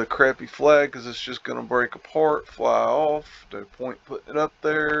 Get rid of the crappy flag because it's just going to break apart, fly off. No point putting it up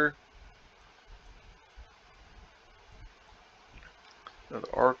there. Another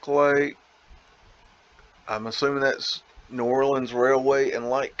arc light. I'm assuming that's New Orleans Railway and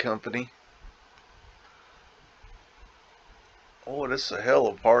Light Company. Oh, this is a hell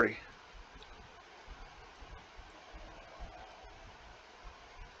of a party.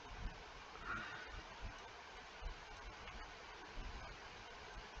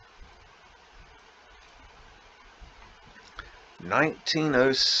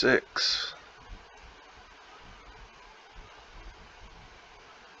 $1906.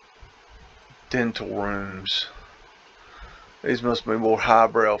 Dental rooms. These must be more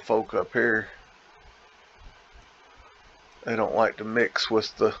highbrow folk up here. They don't like to mix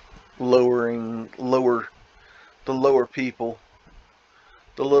with the lower people,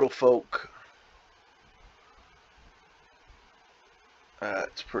 the little folk.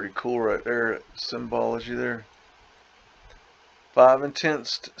 That's pretty cool right there. Symbology there. 5 and 10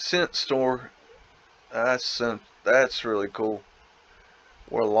 cent store. That's really cool.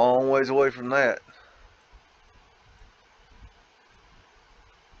 We're a long ways away from that.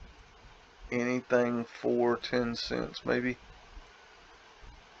 Anything for 10 cents maybe.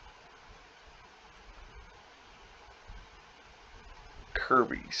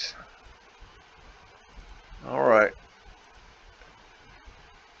 Kirby's. Alright.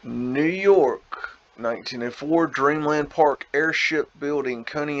 New York, 1904, Dreamland Park Airship Building,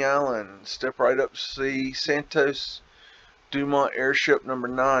 Coney Island. Step right up to see Santos Dumont Airship number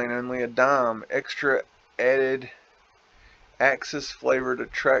 9, only a dime. Extra added Axis flavored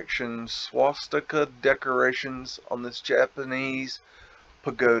attractions, swastika decorations on this Japanese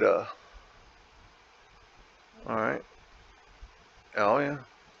pagoda. Alright. Oh yeah.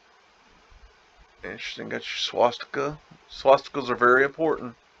 Interesting. Got your swastika. Swastikas are very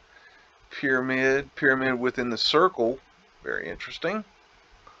important. Pyramid within the circle. Very interesting.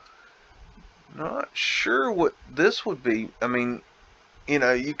 Not sure what this would be. I mean, you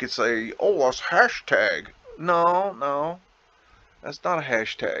know, you could say, oh, that's hashtag. No. That's not a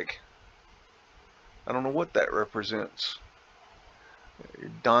hashtag. I don't know what that represents.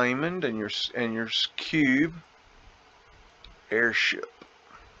 Your diamond and your cube. Airship.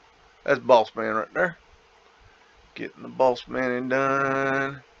 That's Boss Man right there. Getting the Boss Man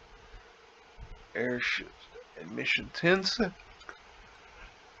done. Airship. Admission 10 cents.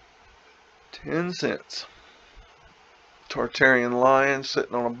 10 cents. Tartarian lion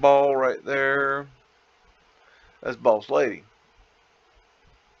sitting on a ball right there. That's Boss Lady.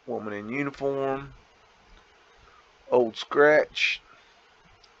 Woman in uniform. Old Scratch.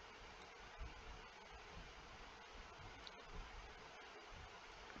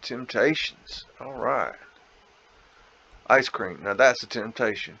 Temptations. Alright. Ice cream. Now that's a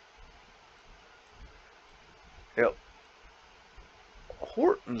temptation. Yep.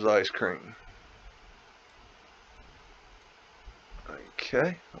 Horton's ice cream.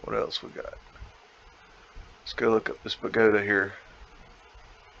 Okay. What else we got? Let's go look up this pagoda here.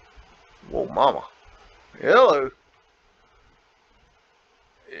 Whoa, mama. Hello.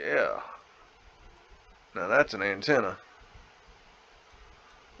 Yeah. Now that's an antenna.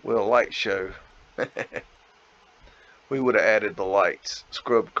 With a light show. We would have added the lights.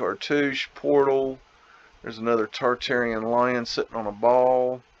 Scrub cartouche, portal. There's another Tartarian lion sitting on a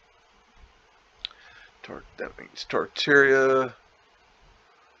ball. That means Tartaria.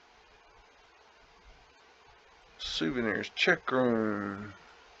 Souvenirs check room.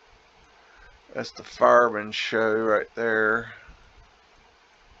 That's the fireman show right there.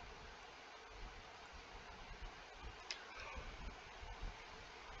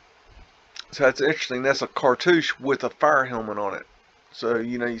 So that's interesting. That's a cartouche with a fire helmet on it. So,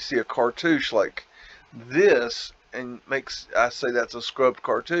 you know, you see a cartouche like this and I say that's a scrubbed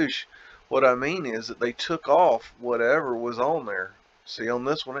cartouche. What I mean is that they took off whatever was on there. See, on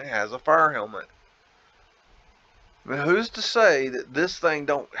this one it has a fire helmet. I mean, who's to say that this thing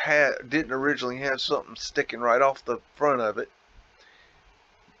didn't originally have something sticking right off the front of it?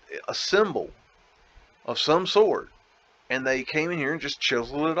 A symbol of some sort. And they came in here and just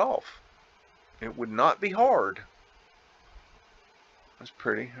chiseled it off. It would not be hard. That's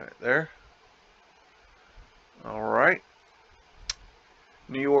pretty right there. Alright.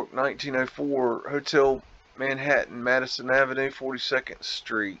 New York 1904 Hotel Manhattan, Madison Avenue, 42nd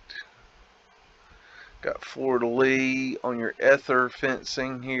Street. Got fleur-de-lis on your ether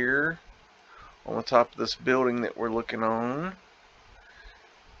fencing here on the top of this building that we're looking on.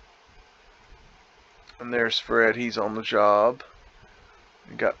 And there's Fred, he's on the job.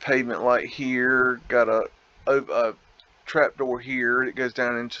 Got pavement light here, got a trapdoor here that goes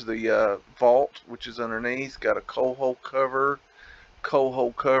down into the vault, which is underneath. Got a coal hole cover,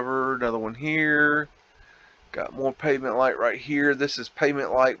 another one here. Got more pavement light right here. This is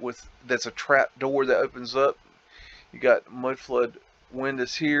pavement light that's a trap door that opens up. You got Mudflood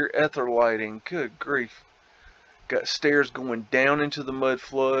windows here, ether lighting. Good grief. Got stairs going down into the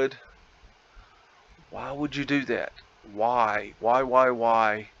Mudflood. Why would you do that? Why?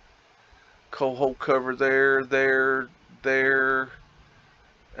 Coal hole cover there.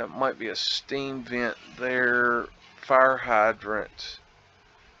 That might be a steam vent there. Fire hydrant.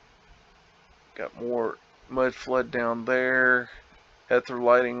 Got more mud flood down there. Ether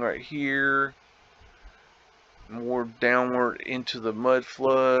lighting right here. More downward into the mud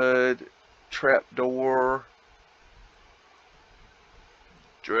flood. Trap door.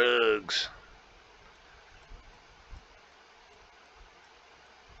 Drugs.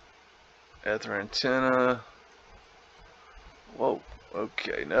 Ether antenna. Whoa.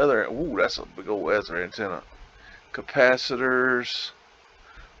 Okay. Another. Ooh, that's a big old ether antenna. Capacitors.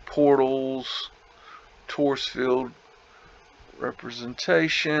 Portals. Torus field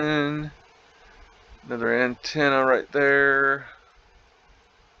representation. Another antenna right there.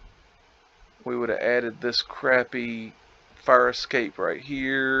 We would have added this crappy fire escape right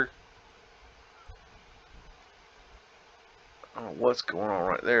here. I don't know what's going on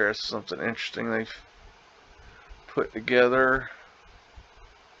right there. It's something interesting they've put together.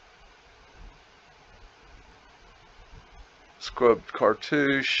 Scrubbed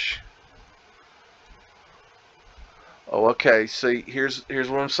cartouche. Oh, okay. See, here's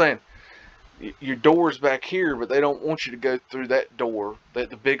what I'm saying. Your door's back here, but they don't want you to go through that door, the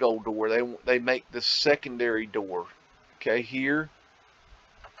big old door. They make the secondary door. Okay, here.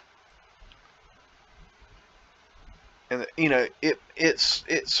 And you know, it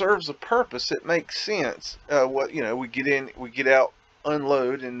serves a purpose. It makes sense. What, you know, we get in, we get out,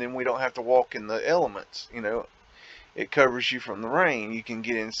 unload, and then we don't have to walk in the elements. You know, it covers you from the rain. You can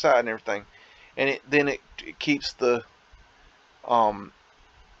get inside and everything, and it keeps the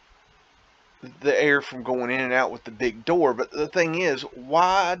the air from going in and out with the big door. But the thing is,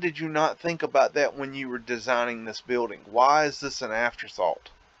 why did you not think about that when you were designing this building? Why is this an afterthought?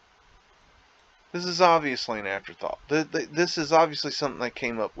 This is obviously an afterthought. This is obviously something they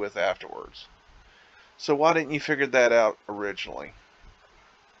came up with afterwards. So why didn't you figure that out originally?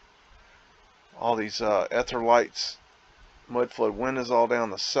 All these ether lights, Mudflood windows all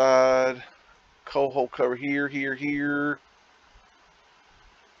down the side, coal hole cover here, here.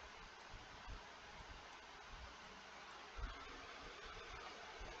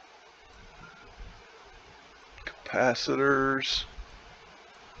 Capacitors,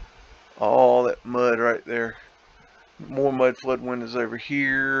 all that mud right there. More Mudflood windows over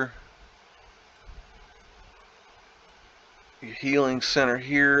here. Your healing center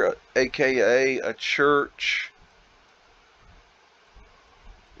here, aka a church.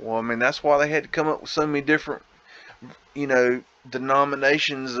 Well, I mean, that's why they had to come up with so many different, you know,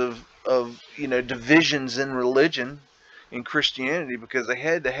 denominations of you know, divisions in religion, in Christianity, because they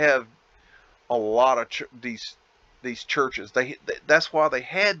had to have a lot of these churches. That's why they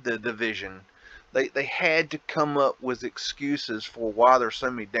had the division. They had to come up with excuses for why there's so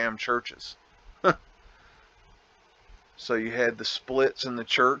many damn churches. So you had the splits in the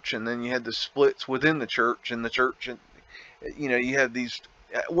church, and then you had the splits within the church, and you know, you have these,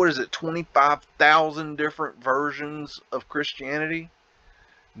 what is it, 25,000 different versions of Christianity.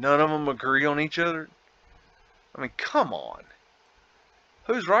 None of them agree on each other. I mean, come on.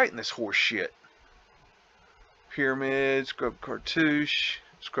 Who's writing this horse shit? Pyramid, scrub cartouche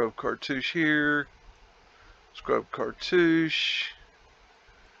here, scrub cartouche.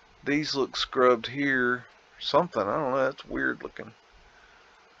 These look scrubbed here. Something, I don't know, that's weird looking.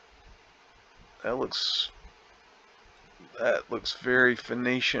 That looks very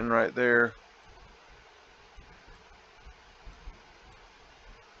Phoenician right there.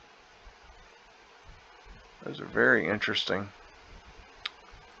 Those are very interesting.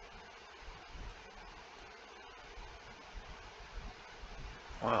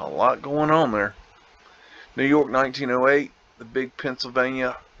 Wow, a lot going on there. New York, 1908, the big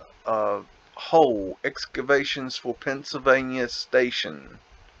Pennsylvania hole, excavations for Pennsylvania Station.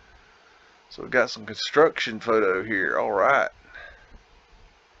 So we got some construction photo here. All right.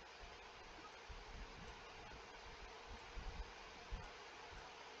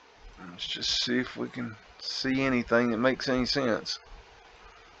 Let's just see if we can see anything that makes any sense.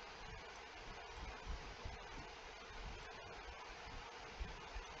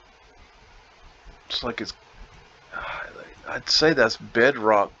 Looks like it's, I'd say that's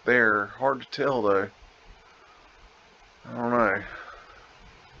bedrock there. Hard to tell though. I don't know.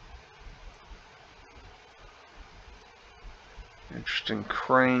 Interesting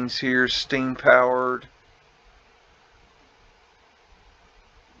cranes here, steam powered.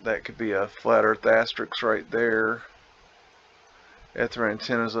 That could be a flat earth asterisk right there. Ether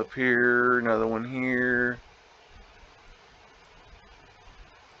antennas up here, another one here.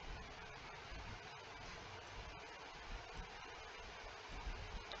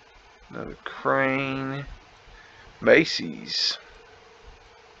 Another crane. Macy's.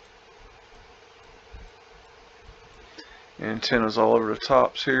 Antennas all over the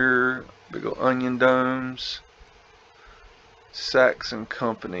tops here. Big old onion domes. Sachs and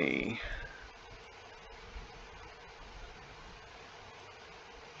Company.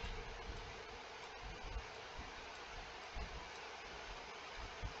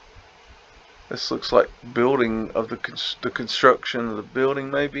 This looks like building of the construction of the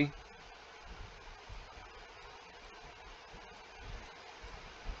building, maybe.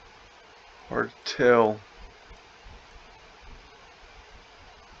 Hard to tell.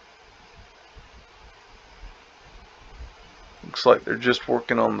 Looks like they're just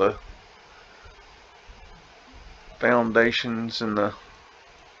working on the foundations and the...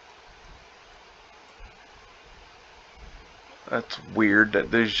 That's weird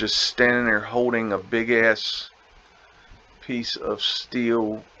that they're just standing there holding a big ass piece of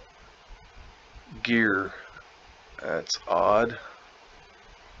steel gear. That's odd.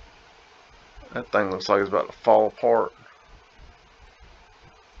 That thing looks like it's about to fall apart.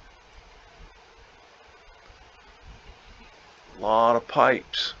 A lot of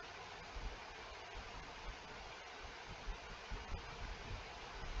pipes.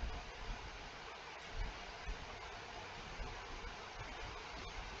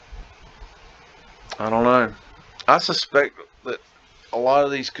 I don't know. I suspect that a lot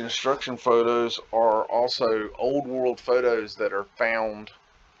of these construction photos are also old world photos that are found.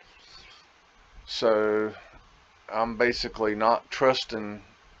 So I'm basically not trusting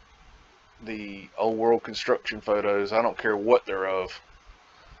the old world construction photos. I don't care what they're of.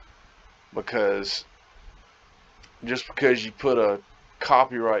 because just because you put a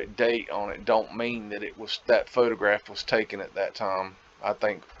copyright date on it don't mean that that photograph was taken at that time. I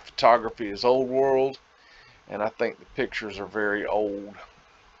think photography is old world, and I think the pictures are very old.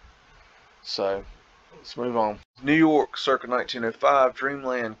 So let's move on. New York, circa 1905,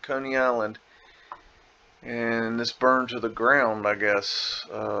 Dreamland, Coney Island, and this burned to the ground, I guess,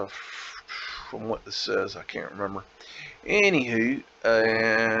 from what this says. I can't remember. Anywho,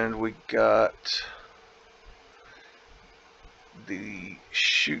 and we got the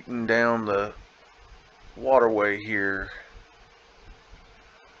shooting down the waterway here.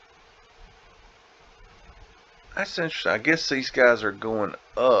 That's interesting. I guess these guys are going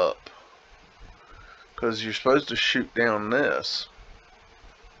up because you're supposed to shoot down this.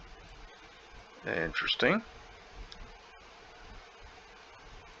 Interesting.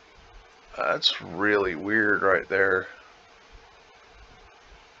 That's really weird right there.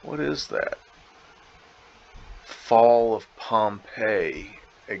 What is that? Fall of Pompeii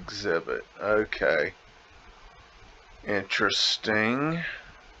exhibit. Okay. Interesting.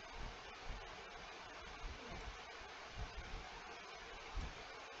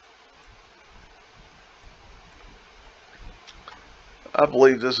 I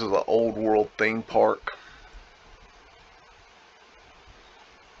believe this is the Old World theme park.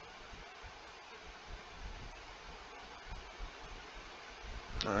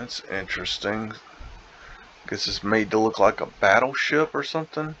 That's interesting. Guess it's made to look like a battleship or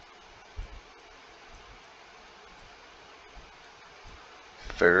something.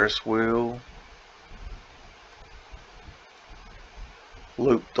 Ferris wheel.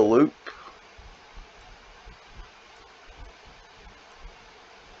 Loop the loop.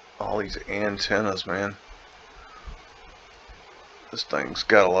 All these antennas, man. This thing's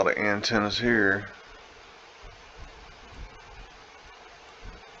got a lot of antennas here.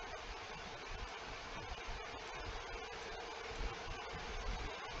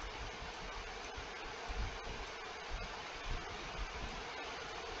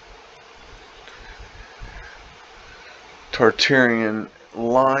 Tartarian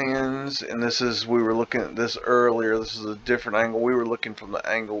lions, and this is, we were looking at this earlier. This is a different angle. We were looking from the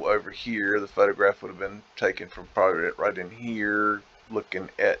angle over here. The photograph would have been taken from probably right in here, looking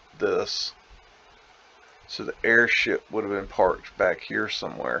at this. So the airship would have been parked back here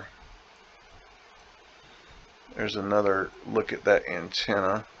somewhere. There's another look at that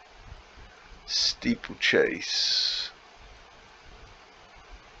antenna. Steeplechase.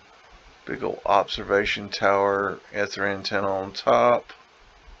 Big old observation tower, ether antenna on top.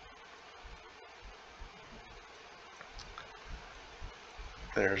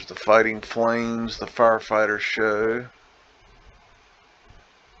 There's the Fighting Flames, the firefighter show.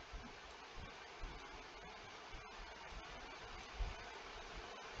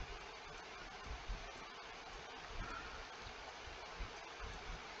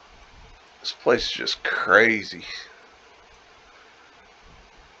 This place is just crazy.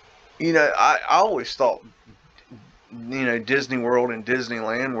 You know, I always thought, you know, Disney World and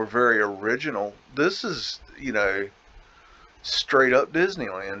Disneyland were very original. This is, you know, straight up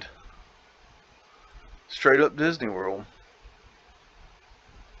Disneyland. Straight up Disney World.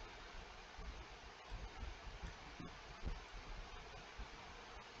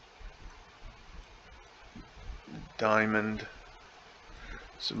 Diamond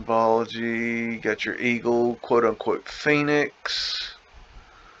symbology. Got your eagle, quote unquote phoenix.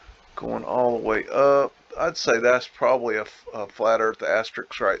 Going all the way up. I'd say that's probably a flat earth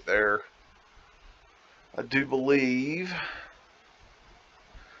asterisk right there. I do believe.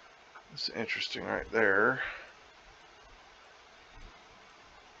 It's interesting right there.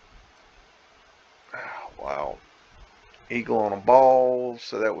 Oh, wow. Eagle on a ball,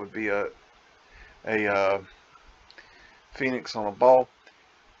 so that would be a phoenix on a ball.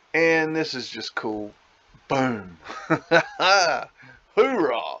 And this is just cool. Boom.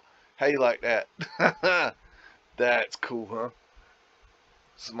 Hoorah. How you like that? That's cool, huh?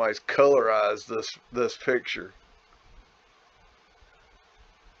 Somebody's colorized this picture.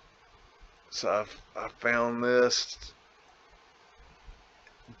 So I found this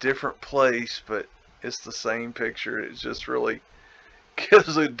different place, but it's the same picture. It just really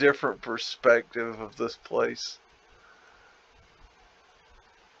gives a different perspective of this place.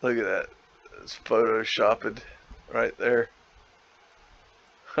 Look at that. It's photoshopped right there.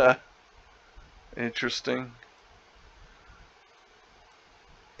 Interesting.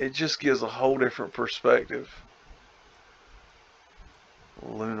 It just gives a whole different perspective.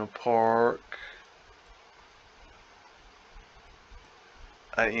 Luna Park.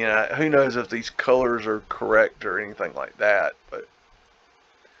 You know, who knows if these colors are correct or anything like that, but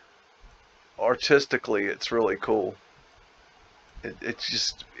artistically, it's really cool.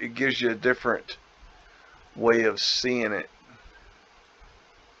 It gives you a different way of seeing it.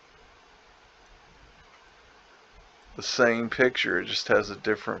 The same picture, it just has a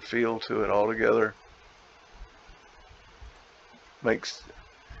different feel to it altogether. Makes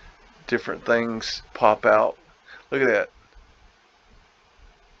different things pop out. Look at that.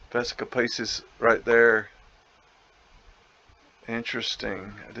 Vesica Piscis right there.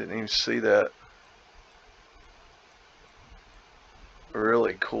 Interesting. I didn't even see that.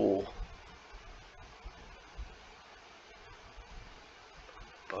 Really cool.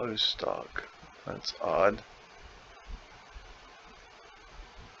 Bow stock. That's odd.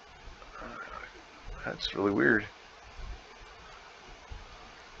 That's really weird.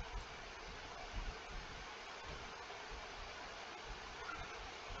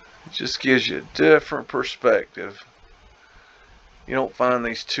 It just gives you a different perspective. You don't find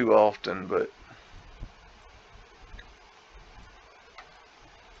these too often, but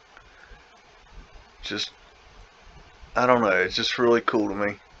just, I don't know, it's just really cool to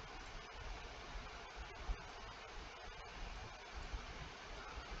me.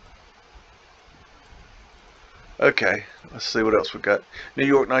 Okay, let's see what else we got. New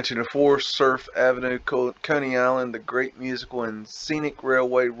York 1904, Surf Avenue, Coney Island, the great musical and scenic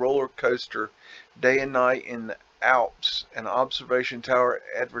railway roller coaster, day and night in the Alps, an observation tower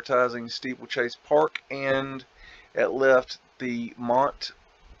advertising steeplechase park, and at left the Mont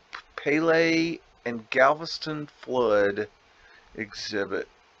Pelée and Galveston flood exhibit.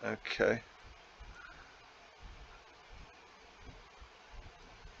 Okay.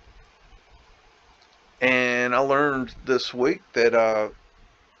 And I learned this week that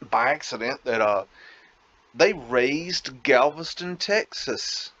by accident that they razed Galveston,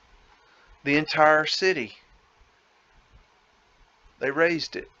 Texas. The entire city. They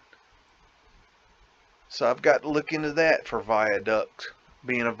razed it. So I've got to look into that for viaduct,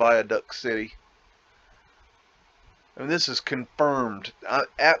 being a viaduct city. I mean, this is confirmed,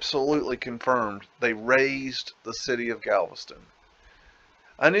 absolutely confirmed. They razed the city of Galveston.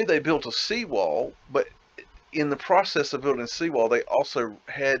 I knew they built a seawall, but in the process of building a seawall, they also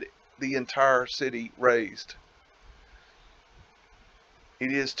had the entire city razed.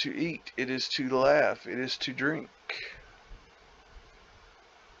 It is to eat, it is to laugh, it is to drink.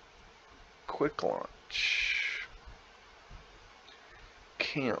 Quick launch.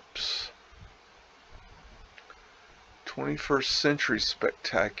 Camps. 21st Century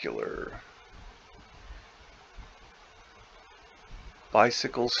Spectacular.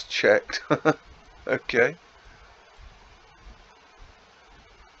 Bicycles checked. Okay.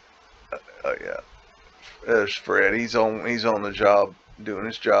 Oh yeah. There's Fred. He's on the job, doing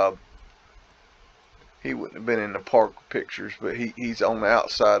his job. He wouldn't have been in the park pictures, but he's on the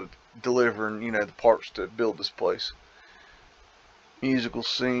outside delivering, you know, the parts to build this place. Musical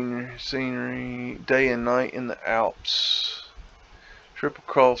scenery, day and night in the Alps. Trip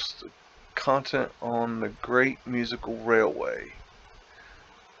across the continent on the Great Musical Railway.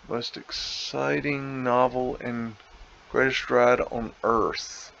 Most exciting novel and greatest ride on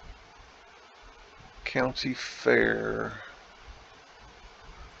Earth. County Fair.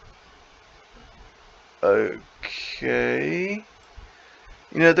 Okay.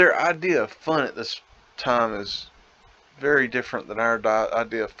 You know, their idea of fun at this time is very different than our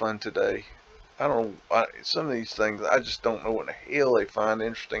idea of fun today. I don't know, some of these things, I just don't know what the hell they find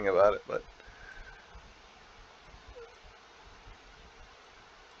interesting about it, but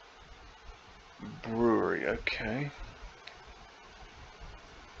brewery, okay.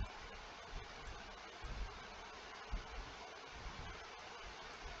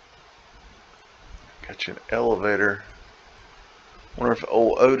 Got you an elevator. Wonder if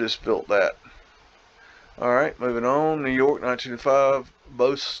old Otis built that. Alright, moving on. New York, 1905.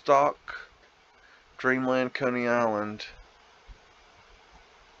 Bostock. Dreamland, Coney Island.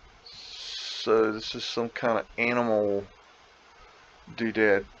 So this is some kind of animal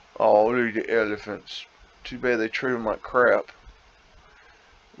doodad. Oh, look at the elephants. Too bad they treat them like crap.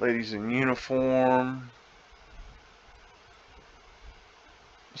 Ladies in uniform.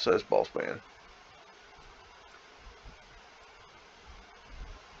 Says Boss Man.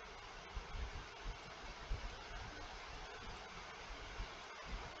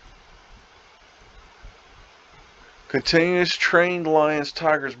 Continuous trained lions,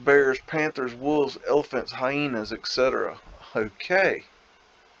 tigers, bears, panthers, wolves, elephants, hyenas, etc. Okay.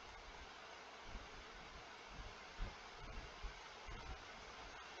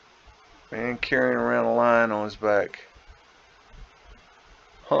 Man carrying around a lion on his back.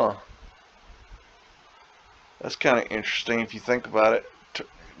 Huh. That's kind of interesting if you think about it.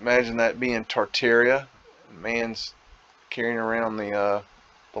 imagine that being Tartaria. Man's carrying around the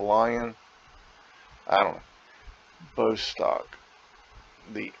lion. I don't know. Bostock.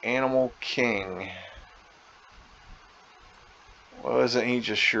 The Animal King. Well, isn't he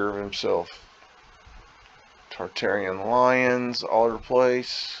just sure of himself? Tartarian lions all over the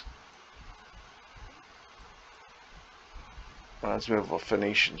place. Reminds me of a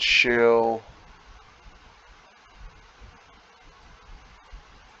Phoenician shell.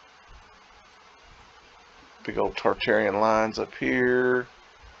 Big old Tartarian lines up here.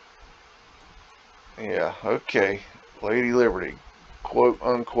 Yeah, okay. Lady Liberty, quote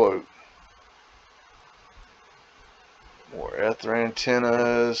unquote. More ether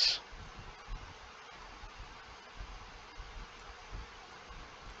antennas.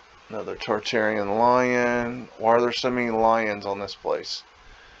 Another Tartarian lion. Why are there so many lions on this place?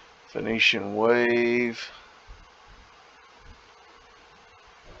 Phoenician wave.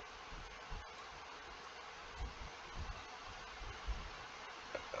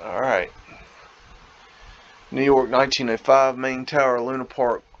 Alright. New York 1905 main tower, Luna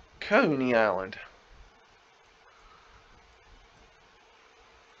Park, Coney Island.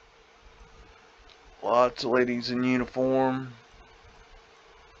 Lots of ladies in uniform.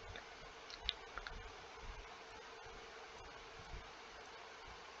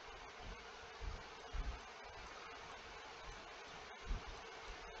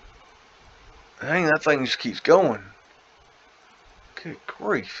 Dang, that thing just keeps going. Good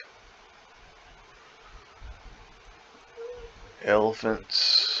grief.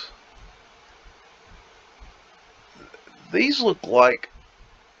 Elephants. These look like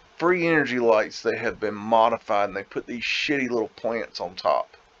free energy lights that have been modified, and they put these shitty little plants on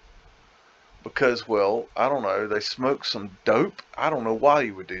top. Because, well, I don't know, they smoke some dope. I don't know why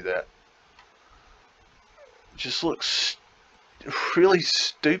you would do that. It just looks really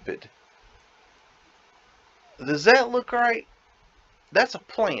stupid. Does that look right? That's a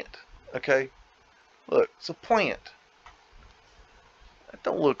plant, okay? Look, it's a plant. That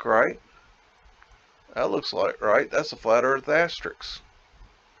don't look right. That looks like right. That's a flat earth asterisk.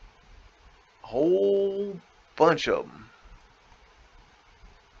 A whole bunch of them.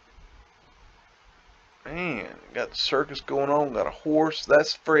 Man, got the circus going on. Got a horse.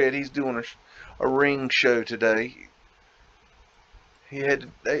 That's Fred. He's doing a ring show today. They had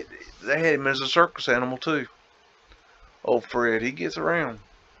him as a circus animal too. Old Fred, he gets around.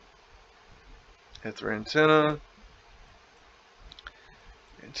 Ether antenna.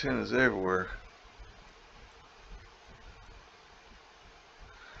 Antennas everywhere.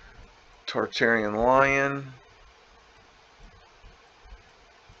 Tartarian lion.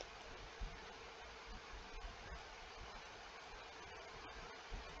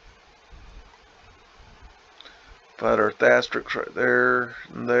 Flat earth asterisk right there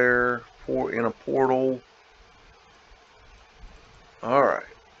and there. In a portal. Alright.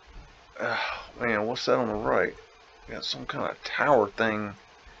 Oh, man, what's that on the right? Got some kind of tower thing.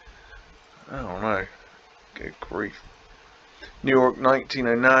 I don't know. Good grief. New York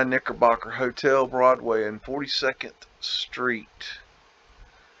 1909 Knickerbocker Hotel, Broadway and 42nd Street.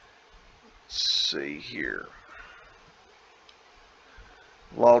 Let's see here.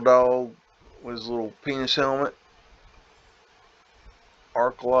 Law Dog with his little penis helmet.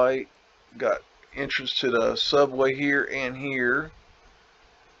 Arc light. Got entrance to the subway here and here.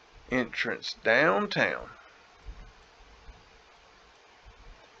 Entrance downtown.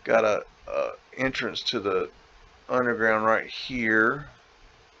 Got a entrance to the underground right here.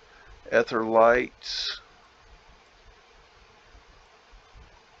 Ether lights.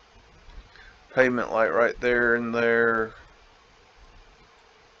 Pavement light right there and there.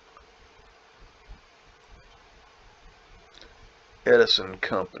 Edison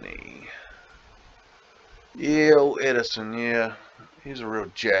Company. Yeah, old Edison, yeah. He's a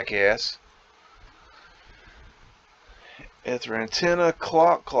real jackass. Ether antenna,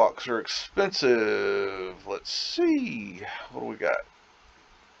 clocks are expensive. Let's see. What do we got?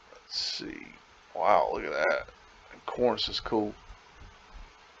 Let's see. Wow, look at that. Cornice is cool.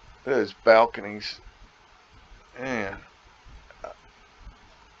 Look at those balconies. Man.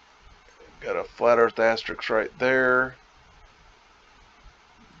 Got a flat earth asterisk right there.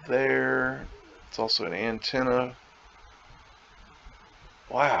 There. It's also an antenna.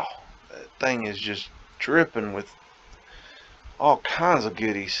 Wow. That thing is just dripping with all kinds of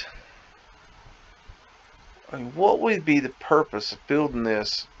goodies. I mean, what would be the purpose of building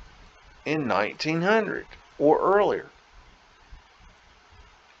this in 1900 or earlier?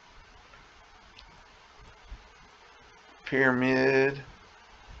 Pyramid.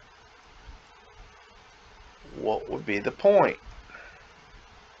 What would be the point?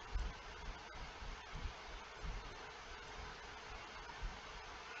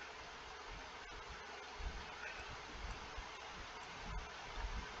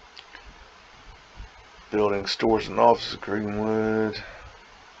 Building, stores, and offices, Greenwood.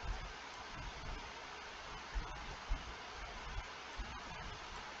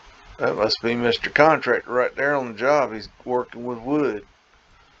 That must be Mr. Contractor right there on the job. He's working with wood.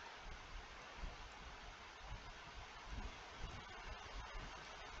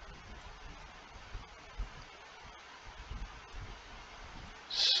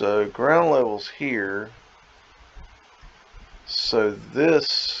 So ground level's here. So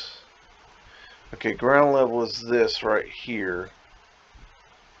this, okay, ground level is this right here.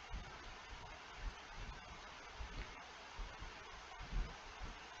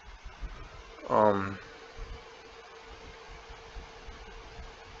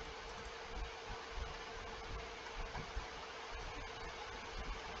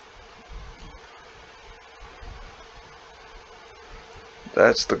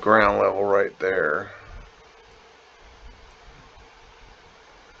 That's the ground level right there.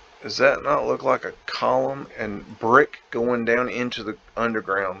 Does that not look like a column and brick going down into the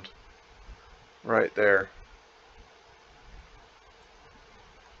underground? Right there.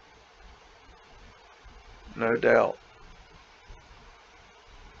 No doubt.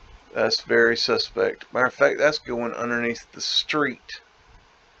 That's very suspect. Matter of fact, that's going underneath the street.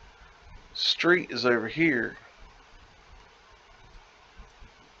 Street is over here.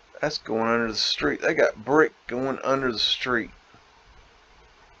 That's going under the street. They got brick going under the street.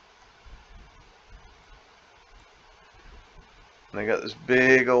 And they got this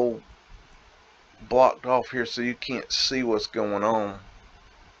big old blocked off here so you can't see what's going on.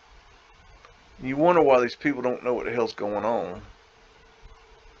 You wonder why these people don't know what the hell's going on.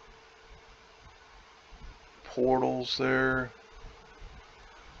 Portals there.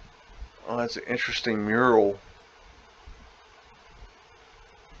 Oh, that's an interesting mural.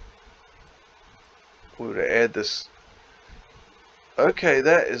 We would add this. Okay,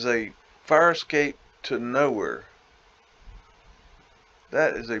 that is a fire escape to nowhere.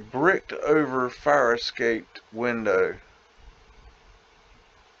 That is a bricked over fire escaped window.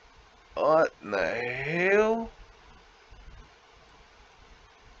 What in the hell?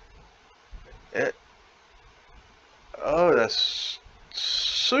 Oh, that's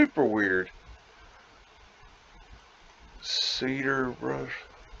super weird. Cedar brush.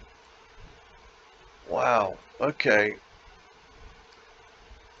 Wow, okay.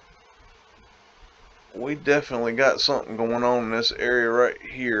 We definitely got something going on in this area right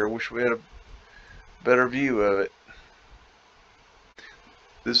here. I wish we had a better view of it.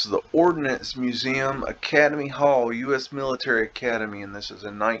 This is the Ordnance Museum, Academy Hall, U.S. Military Academy, and this is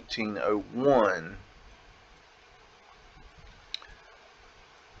in 1901.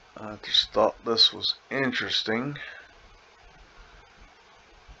 I just thought this was interesting.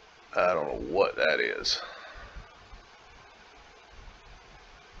 I don't know what that is.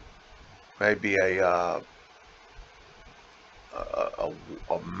 Maybe a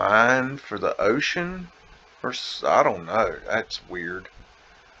mine for the ocean, or I don't know. That's weird.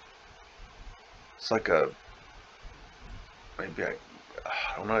 It's like a maybe I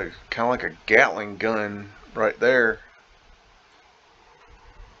don't know, kind of like a Gatling gun right there.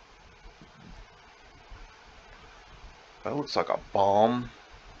 That looks like a bomb.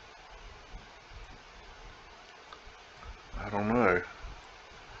 I don't know.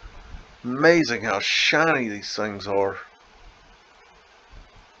 Amazing how shiny these things are.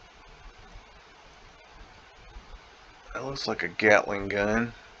 That looks like a Gatling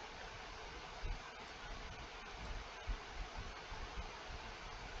gun.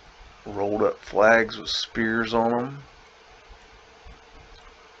 Rolled up flags with spears on them.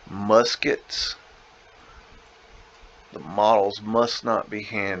 Muskets. The models must not be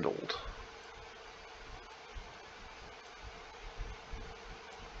handled.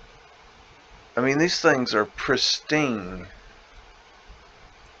 I mean, these things are pristine.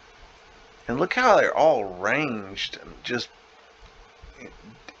 And look how they're all ranged. Just,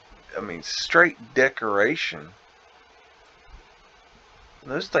 I mean, straight decoration.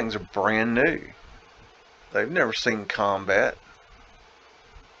 Those things are brand new. They've never seen combat.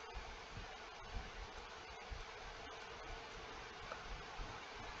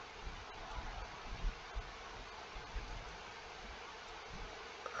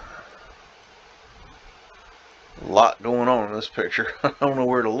 A lot going on in this picture. I don't know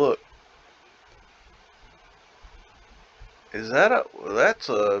where to look. Is that a, that's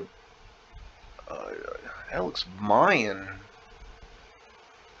a, that looks Mayan.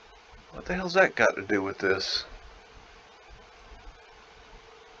 What the hell's that got to do with this?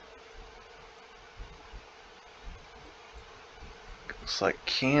 Looks like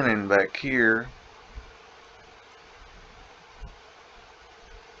cannon back here.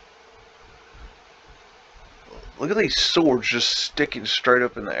 Look at these swords just sticking straight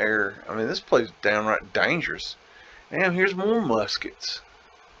up in the air. I mean, this place is downright dangerous. Damn, here's more muskets.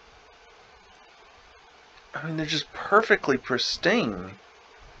 I mean, they're just perfectly pristine.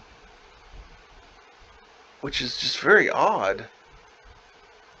 Which is just very odd.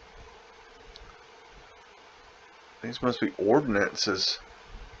 These must be ordnances.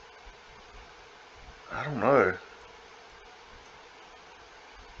 I don't know.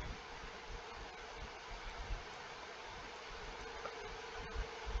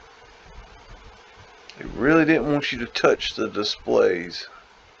 They really didn't want you to touch the displays.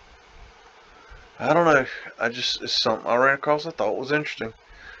 I don't know. It's something I ran across I thought was interesting.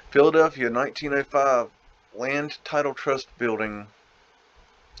 Philadelphia, 1905. Land Title Trust Building.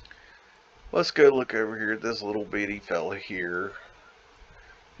 Let's go look over here at this little bitty fella here.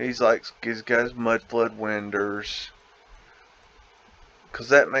 He's got his Mudflood windows. Because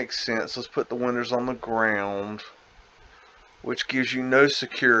that makes sense. Let's put the windows on the ground. Which gives you no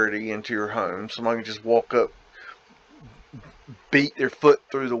security into your home. Somebody can just walk up, beat their foot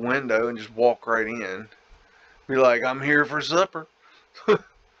through the window, and just walk right in. Be like, I'm here for supper.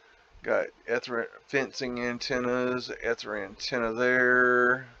 Got fencing antennas, Ether antenna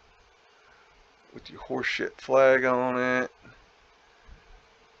there. With your horseshit flag on it.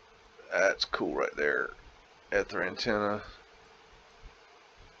 That's cool right there. Ether antenna.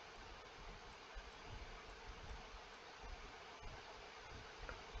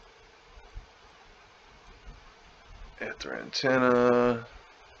 Ether antenna.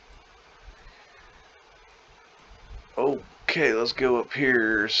 Okay, let's go up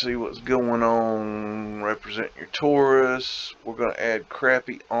here, see what's going on. Represent your Taurus. We're going to add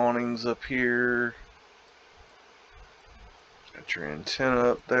crappy awnings up here. Got your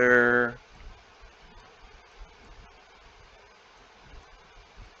antenna up there.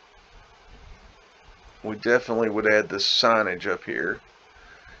 We definitely would add this signage up here.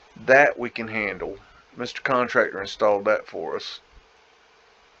 That we can handle. Mr. Contractor installed that for us.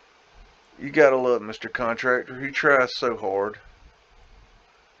 You gotta love Mr. Contractor. He tries so hard.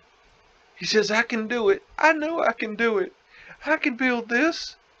 He says, I can do it. I know I can do it. I can build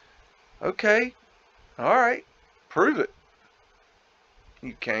this. Okay. Alright. Prove it.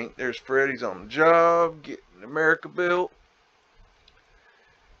 You can't. There's Freddy's on the job. Getting America built.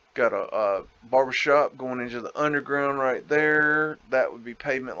 Got a barbershop going into the underground right there. That would be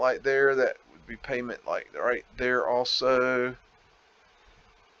pavement light there. That would be pavement light right there also.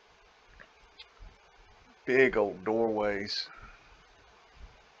 Big old doorways.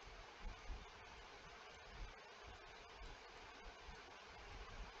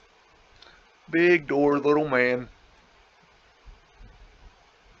 Big door, little man.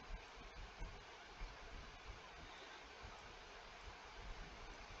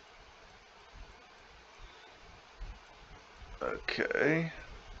 Okay.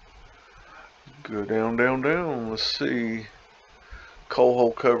 Go down, down, down. Let's see. Coal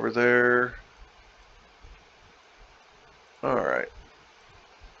hole cover there. Alright.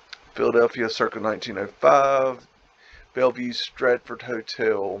 Philadelphia, circa 1905. Bellevue Stratford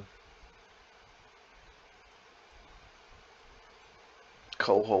Hotel.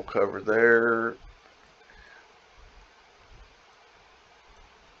 Coal hole cover there.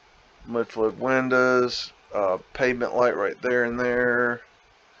 Mudflood windows. Pavement light right there and there.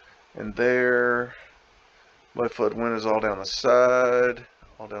 And there. Mudflood windows all down the side.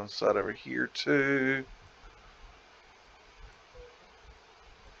 All down the side over here too.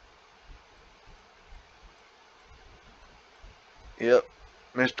 Yep.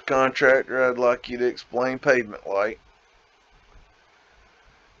 Mr. Contractor, I'd like you to explain pavement light.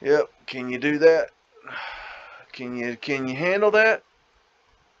 Yep. Can you do that? Can you handle that?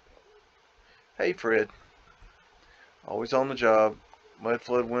 Hey, Fred. Always on the job.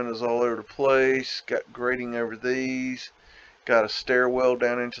 Mudflood windows all over the place. Got grating over these. Got a stairwell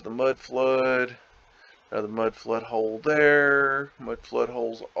down into the mudflood. Another mudflood hole there. Mudflood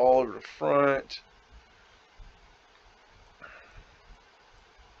holes all over the front.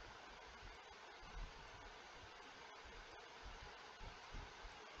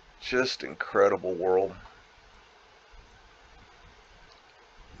 Just incredible world.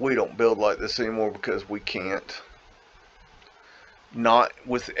 We don't build like this anymore because we can't. Not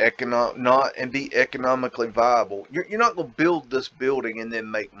and be economically viable. You're not going to build this building and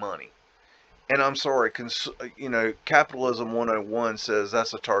then make money. And I'm sorry, you know, Capitalism 101 says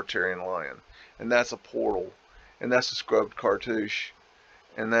that's a Tartarian lion, and that's a portal, and that's a scrubbed cartouche,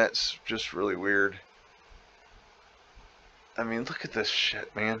 and that's just really weird. I mean, look at this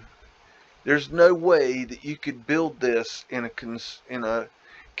shit, man. There's no way that you could build this in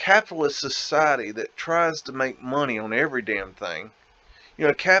capitalist society that tries to make money on every damn thing. You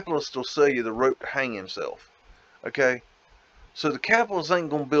know, capitalists will sell you the rope to hang himself. Okay? So the capitalists ain't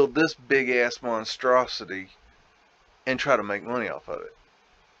going to build this big ass monstrosity and try to make money off of it.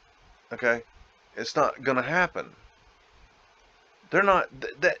 Okay? It's not going to happen. They're not,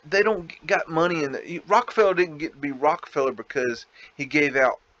 they don't got money in the, Rockefeller didn't get to be Rockefeller because he gave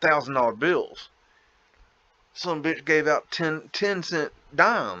out $1,000 bills. Some bitch gave out 10-cent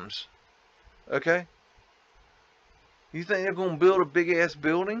dimes. Okay? You think they're going to build a big ass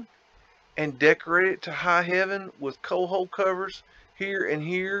building and decorate it to high heaven with coal hole covers here and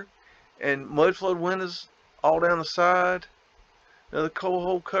here and mudflood windows all down the side? Another coal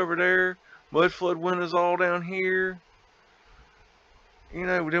hole cover there, mudflood windows all down here. You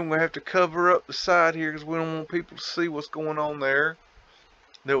know, then we have to cover up the side here because we don't want people to see what's going on there.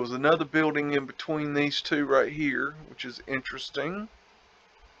 There was another building in between these two right here, which is interesting.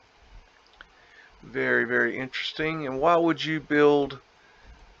 Very, very interesting. And why would you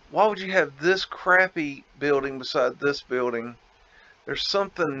have this crappy building beside this building? There's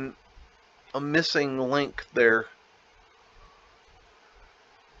something, a missing link there.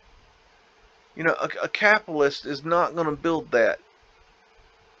 You know, a capitalist is not going to build that.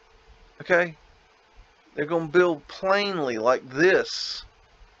 Okay? They're going to build plainly like this.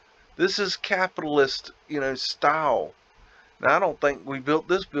 This is capitalist, you know, style. Now, I don't think we built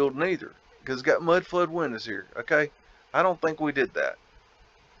this building either, because it's got mud flood windows here. Okay? I don't think we did that.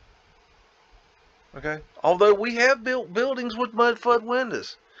 Okay? Although we have built buildings with mud flood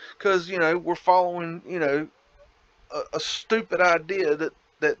windows, because, you know, we're following, you know, a stupid idea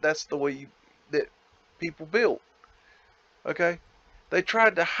that's the way that people built. Okay? They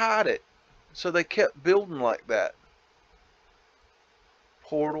tried to hide it, so they kept building like that.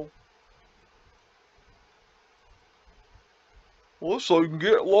 Portal. Well, so you can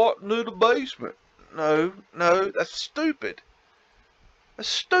get locked into the basement. No, that's stupid. That's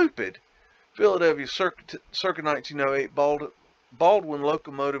stupid. Philadelphia, circa 1908, Baldwin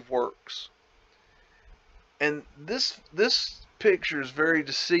Locomotive Works. And this picture is very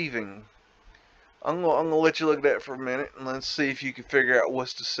deceiving. I'm gonna let you look at that for a minute, and let's see if you can figure out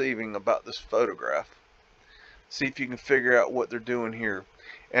what's deceiving about this photograph. See if you can figure out what they're doing here.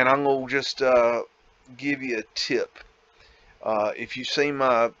 And I'm gonna just give you a tip. If you've seen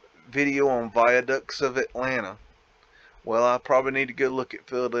my video on viaducts of Atlanta, well, I probably need to go look at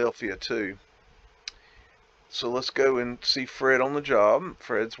Philadelphia too. So let's go and see Fred on the job.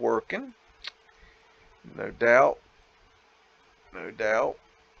 Fred's working. No doubt. No doubt.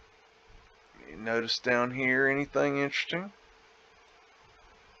 You notice down here anything interesting?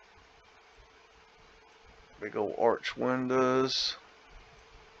 Big old arch windows.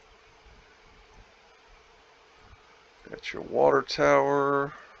 Got your water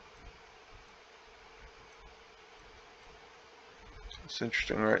tower. It's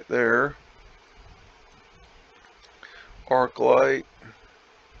interesting right there. Arc light.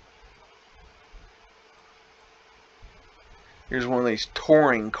 Here's one of these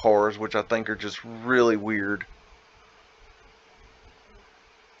touring cars, which I think are just really weird.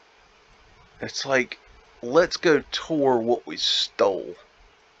 It's like, let's go tour what we stole.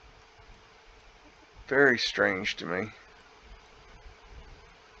 Very strange to me.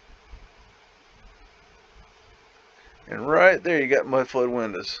 And right there you got mud flood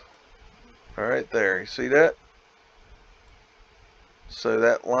windows. Right there, you see that? So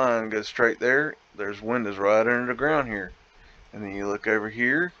that line goes straight there. There's windows right under the ground here. And then you look over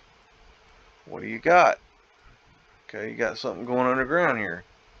here. What do you got? Okay, you got something going underground here.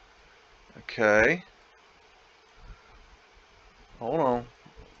 Okay. Hold on.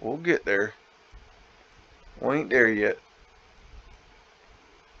 We'll get there. We ain't there yet.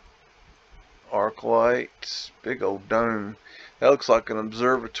 Arc lights. Big old dome. That looks like an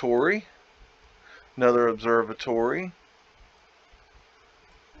observatory. Another observatory.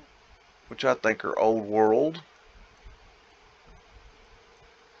 Which I think are old world.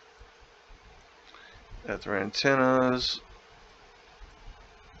 Got their antennas.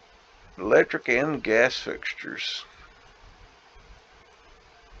 Electric and gas fixtures.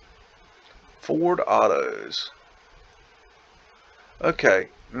 Ford Autos. Okay,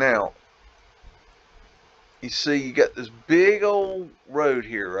 now you see you got this big old road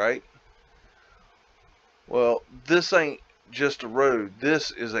here, right? Well, this ain't just a road. This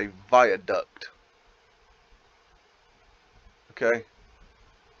is a viaduct. Okay?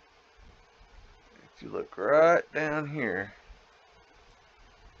 If you look right down here,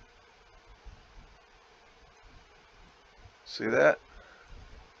 see that?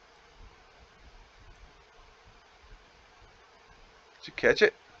 Did you catch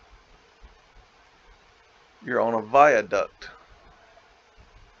it? You're on a viaduct.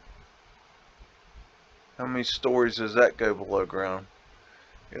 How many stories does that go below ground?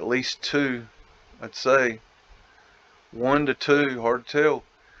 At least 2, I'd say. 1 to 2, hard to tell.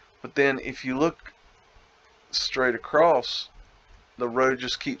 But then if you look straight across, the road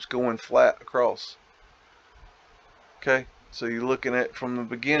just keeps going flat across. Okay, so you're looking at from the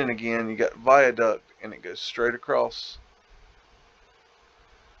beginning again, you got viaduct and it goes straight across.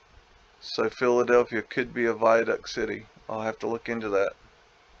 So Philadelphia could be a viaduct city. I'll have to look into that.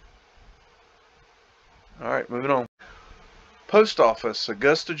 Alright, moving on. Post Office,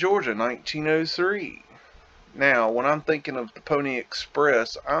 Augusta, Georgia, 1903. Now, when I'm thinking of the Pony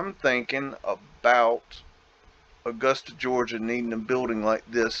Express, I'm thinking about Augusta, Georgia needing a building like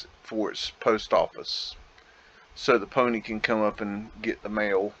this for its post office, so the pony can come up and get the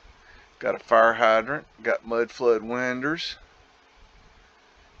mail. Got a fire hydrant, got Mudflood windows,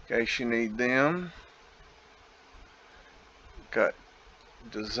 in case you need them. Got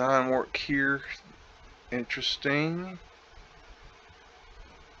design work here, interesting.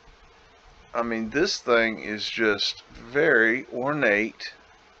 I mean, this thing is just very ornate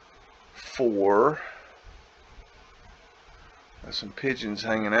for, there's some pigeons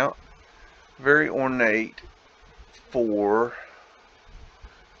hanging out, very ornate for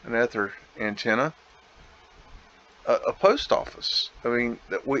an ether antenna. A post office. I mean,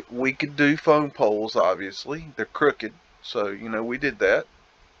 that we could do phone poles, obviously. They're crooked, so, you know, we did that.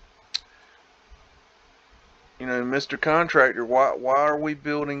 You know, Mr. Contractor, why are we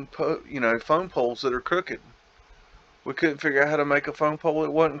building, phone poles that are crooked? We couldn't figure out how to make a phone pole that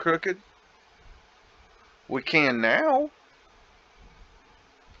wasn't crooked. We can now.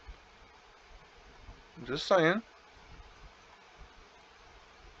 I'm just saying.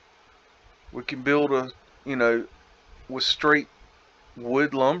 We can build a, with straight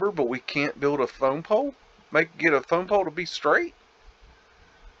wood lumber, but we can't build a phone pole? Get a phone pole to be straight?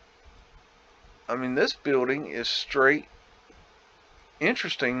 I mean, this building is straight,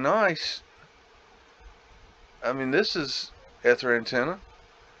 interesting, nice. I mean, this is ether antenna.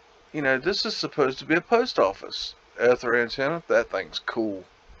 You know, this is supposed to be a post office. Ether antenna, that thing's cool.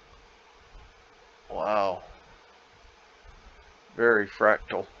 Wow. Very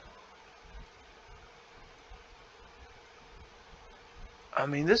fractal. I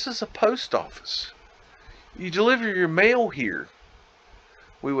mean, this is a post office. You deliver your mail here.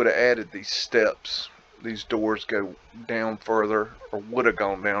 We would have added these steps. These doors go down further, or would have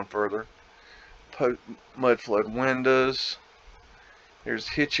gone down further. Mudflood windows. There's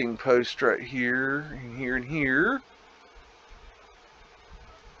hitching post right here, and here, and here.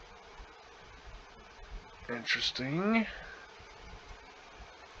 Interesting.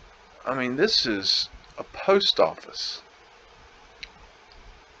 I mean, this is a post office.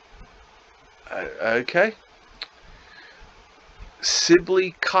 Okay.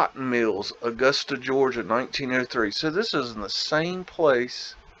 Sibley Cotton Mills, Augusta, Georgia, 1903. So this is in the same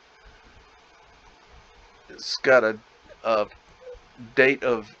place. It's got a date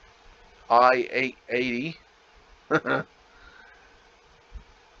of I-880.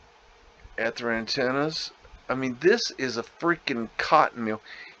 Ether antennas. I mean, this is a freaking cotton mill.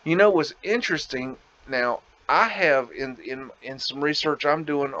 You know what's interesting? Now, I have, in some research I'm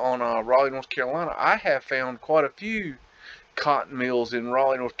doing on Raleigh, North Carolina, I have found quite a few cotton mills in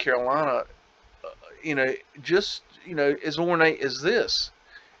Raleigh, North Carolina, just, as ornate as this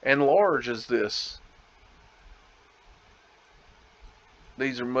and large as this.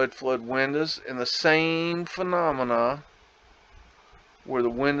 These are Mudflood windows, and the same phenomena where the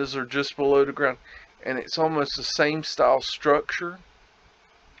windows are just below the ground, and it's almost the same style structure,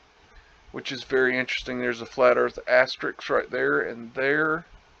 which is very interesting. There's a flat earth asterisk right there and there.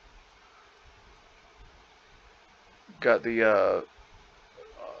 Got the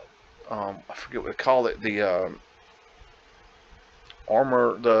I forget what they call it, the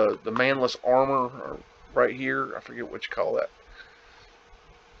armor, the manless armor right here. I forget what you call that.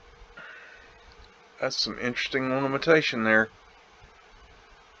 That's some interesting ornamentation there.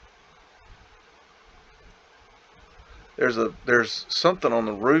 There's something on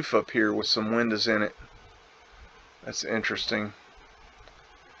the roof up here with some windows in it. That's interesting.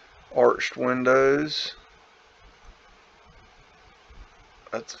 Arched windows.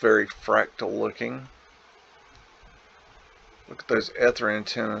 That's very fractal looking. Look at those ether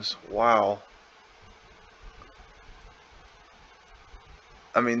antennas. Wow.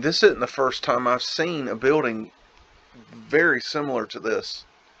 I mean, this isn't the first time I've seen a building very similar to this.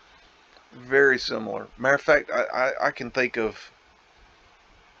 Very similar. Matter of fact, I can think of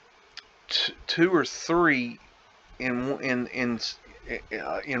 2 or 3 in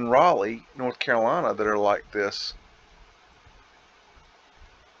in Raleigh, North Carolina, that are like this.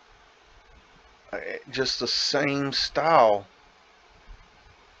 Just the same style.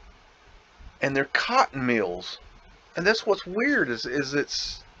 And they're cotton mills. And that's what's weird is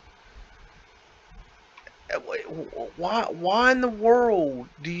it's why in the world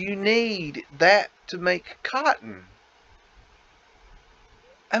do you need that to make cotton?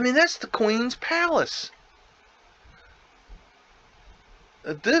 I mean, that's the Queen's Palace.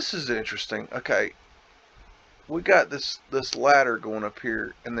 This is interesting. Okay, we got this ladder going up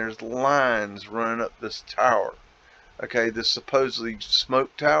here, and there's lines running up this tower. Okay, this supposedly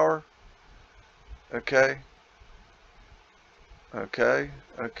smoke tower. Okay. Okay.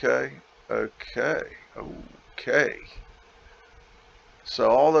 Okay. Okay. Okay. So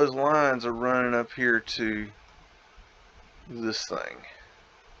all those lines are running up here to this thing.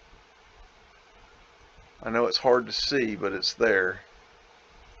 I know it's hard to see, but it's there.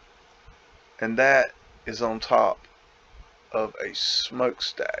 And that is on top of a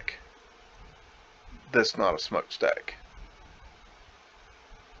smokestack. That's not a smokestack.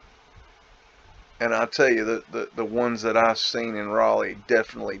 And I tell you, the ones that I've seen in Raleigh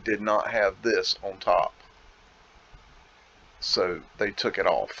definitely did not have this on top. So they took it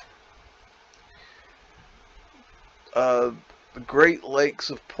off. The Great Lakes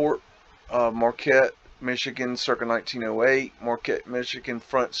of Port Marquette, Michigan, circa 1908. Marquette, Michigan,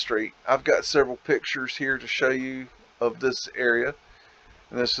 Front Street. I've got several pictures here to show you of this area.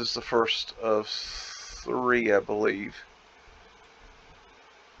 And this is the first of 3, I believe.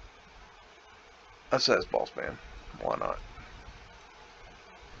 That says Boss Man. Why not?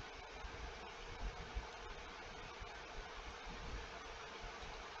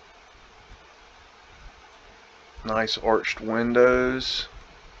 Nice arched windows.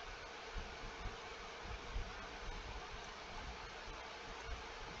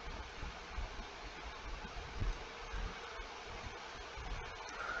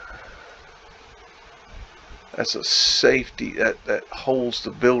 That's a safety that holds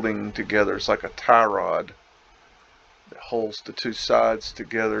the building together. It's like a tie rod that holds the two sides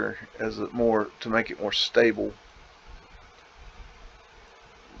together as to make it more stable.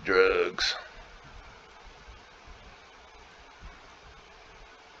 Drugs.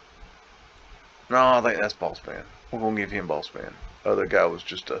 No, I think that's Boss Man. We're gonna give him Boss Man. Other guy was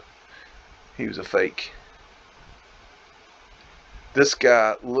he was a fake. This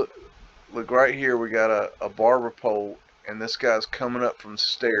guy, look right here, we got a barber pole, and this guy's coming up from the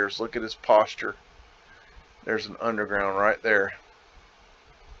stairs. Look at his posture. There's an underground right there.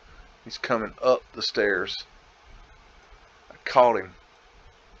 He's coming up the stairs. I caught him.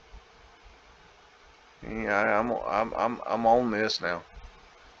 Yeah, I'm on this now.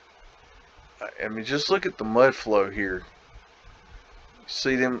 I mean, just look at the mud flow here.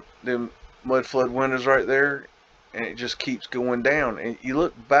 See them mud flood windows right there, and it just keeps going down. And you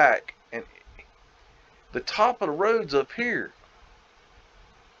look back, and the top of the road's up here.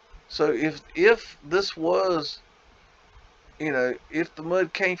 So if this was, if the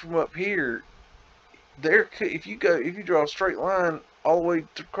mud came from up here, if you draw a straight line all the way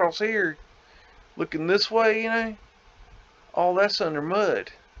across here, looking this way, all that's under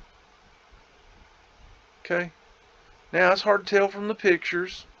mud. Okay. Now it's hard to tell from the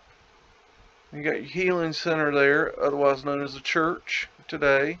pictures. You got your healing center there, otherwise known as a church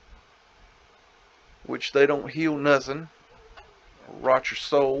today, which they don't heal nothing. Rot your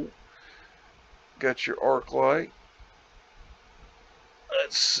soul. Got your arc light.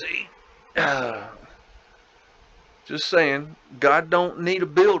 Let's see. Just saying, God don't need a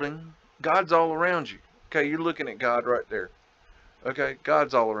building. God's all around you. Okay, you're looking at God right there. Okay,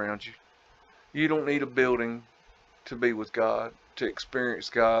 God's all around you. You don't need a building to be with God, to experience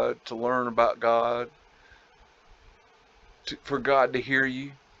God, to learn about God, for God to hear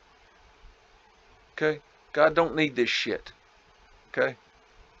you. Okay? God don't need this shit. Okay?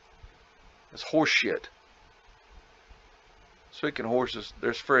 It's horse shit. Speaking of horses,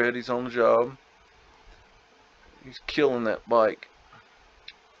 there's Fred. He's on the job. He's killing that bike.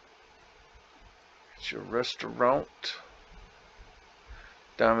 It's your restaurant.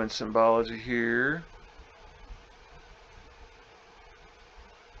 Diamond symbology here.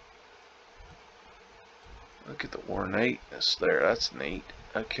 Look at the ornateness there. That's neat.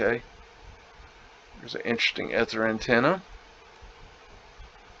 Okay. There's an interesting ether antenna.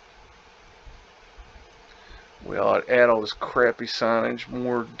 We ought to add all this crappy signage.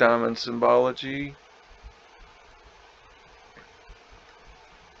 More diamond symbology.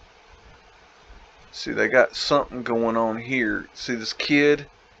 See, they got something going on here. See this kid?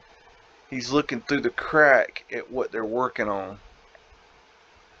 He's looking through the crack at what they're working on.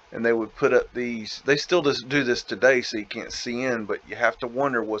 and they would put up these. They still just do this today, so you can't see in, but you have to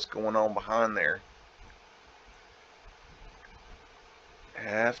wonder what's going on behind there.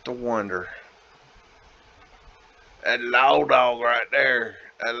 Have to wonder. That law dog right there,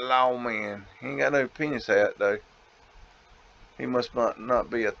 that lawman. He ain't got no penis hat though. He must not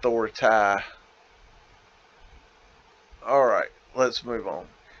be authority. Alright, let's move on.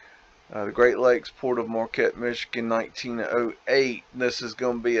 The Great Lakes, Port of Marquette, Michigan, 1908. This is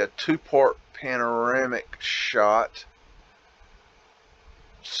going to be a two-part panoramic shot.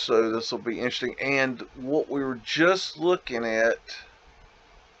 So this will be interesting. And what we were just looking at,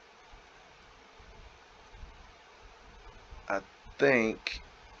 I think,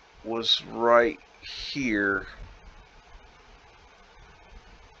 was right here,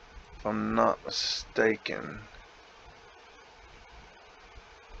 if I'm not mistaken.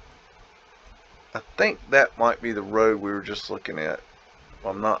 I think that might be the road we were just looking at.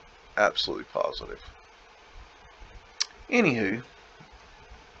 I'm not absolutely positive. Anywho,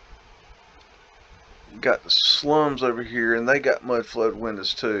 got the slums over here, and they got mud flood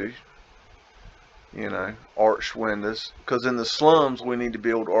windows too. You know, arched windows. Because in the slums, we need to be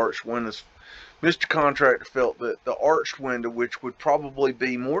able to arch windows. Mr. Contractor felt that the arched window, which would probably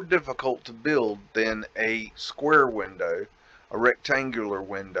be more difficult to build than a square window, a rectangular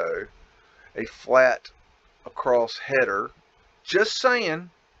window, a flat across header. Just saying.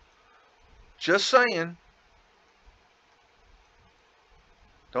 Just saying.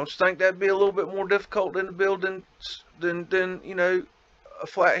 Don't you think that'd be a little bit more difficult than to build than you know, a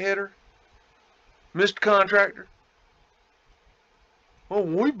flat header? Mr. Contractor. Oh,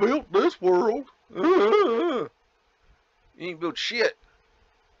 we built this world. You ain't built shit.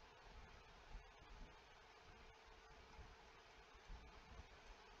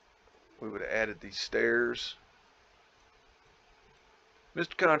 We would have added these stairs.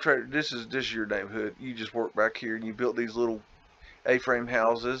 Mr. Contractor, this is your neighborhood. You just work back here and you built these little A-frame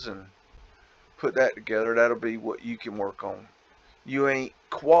houses and put that together. That'll be what you can work on. You ain't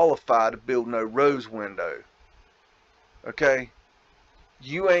qualified to build no rose window. Okay?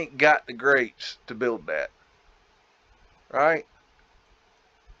 You ain't got the grapes to build that. Right?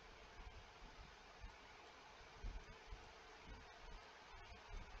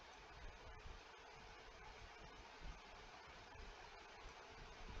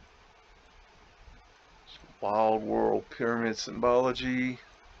 Wild World Pyramid Symbology.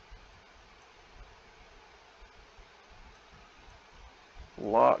 A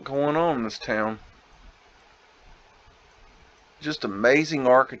lot going on in this town. Just amazing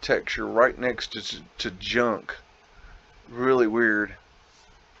architecture right next to junk. Really weird.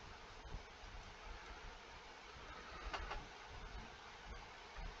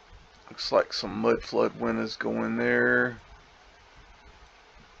 Looks like some mud flood windows going there.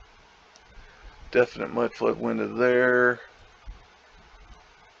 Definite mud flood window there.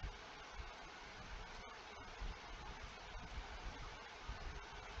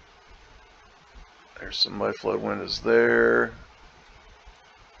 There's some mud flood windows there.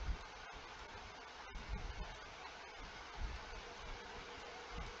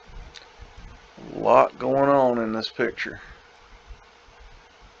 A lot going on in this picture.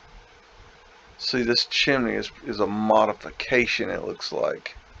 See, this chimney is a modification, it looks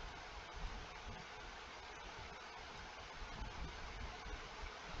like.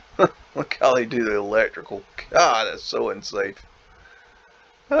 Look how they do the electrical. God, that's so unsafe.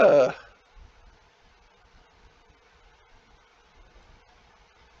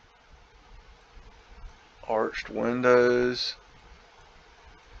 Arched windows.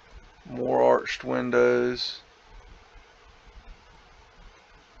 More arched windows.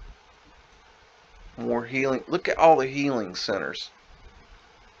 More healing. Look at all the healing centers.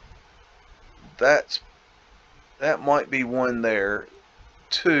 That might be one there.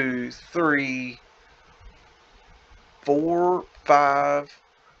 2, 3, 4, 5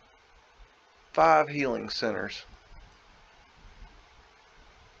 healing centers.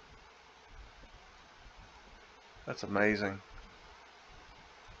 That's amazing.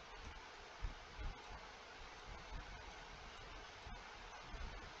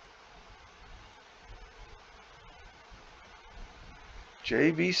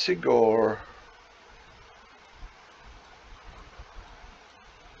 JB Cigar.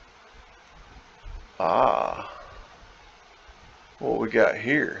 Ah, what we got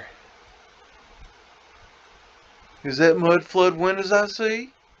here? Is that mud flood windows I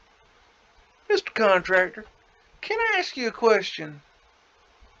see? Mr. Contractor, can I ask you a question?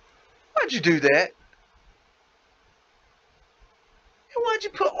 Why'd you do that? And why'd you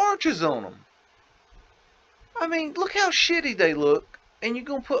put arches on them? I mean, look how shitty they look. and you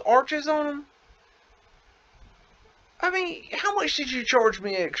gonna put arches on them? I mean, how much did you charge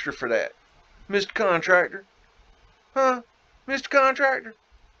me extra for that, Mr. Contractor? Huh? Mr. Contractor?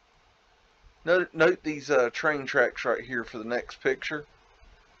 Note these train tracks right here for the next picture.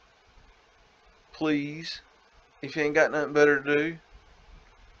 Please. If you ain't got nothing better to do.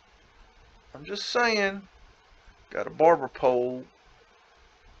 I'm just saying. Got a barber pole.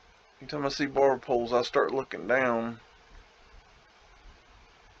 Anytime I see barber poles, I start looking down.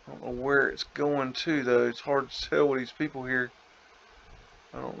 I don't know where it's going to, though. It's hard to tell with these people here.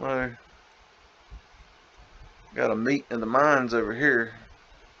 I don't know. Got a meeting in the mines over here.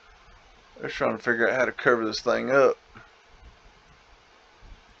 They're trying to figure out how to cover this thing up.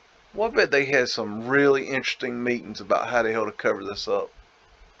 Well, I bet they had some really interesting meetings about how the hell to cover this up.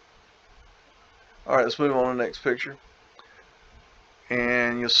 Alright, let's move on to the next picture.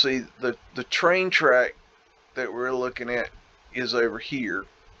 And you'll see the train track that we're looking at is over here.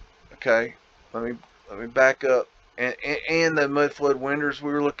 Okay, let me back up. And the Mudflood windows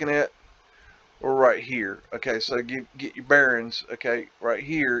we were looking at were right here. Okay, so get your bearings. Okay, right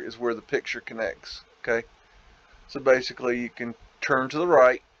here is where the picture connects. Okay, so basically you can turn to the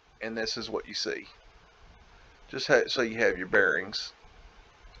right, and this is what you see. Just so you have your bearings.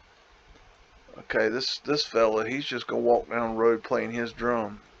 Okay, this fella, he's just gonna walk down the road playing his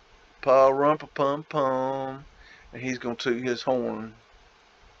drum. Pa rumpa pum pum, and he's gonna toot his horn.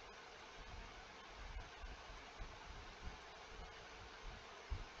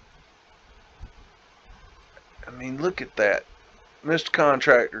 I mean, look at that. Mr.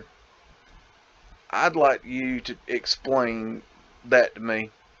 Contractor, I'd like you to explain that to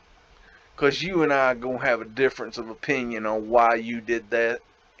me. Because you and I are going to have a difference of opinion on why you did that.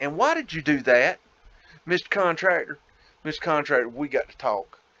 And why did you do that? Mr. Contractor, we got to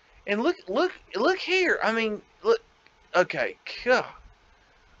talk. And look here. I mean, look. Okay, God.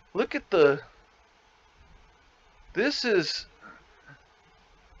 Look at this is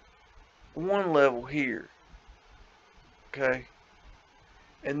one level here. Okay,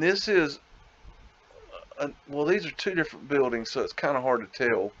 and this is well, these are two different buildings, so it's kind of hard to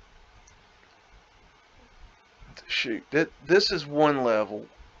tell. Shoot, this is one level,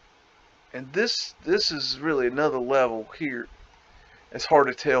 and this is really another level here. It's hard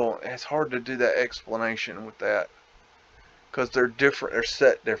to tell. It's hard to do that explanation with that because they're different. They're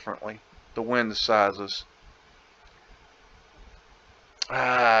set differently. The window sizes.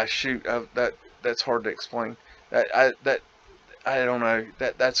 Ah, shoot, that's hard to explain. I don't know.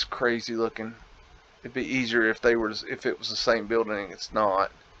 That's crazy looking. It'd be easier if it was the same building. It's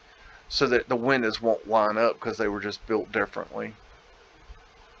not, so that the windows won't line up because they were just built differently.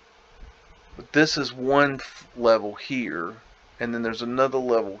 But this is one level here, and then there's another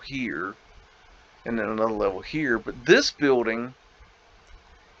level here, and then another level here. But this building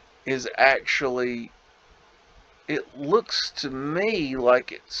is actually, it looks to me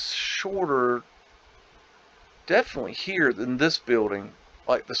like it's shorter. Definitely here than this building.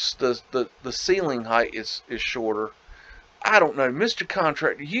 Like the ceiling height is shorter. I don't know, Mr.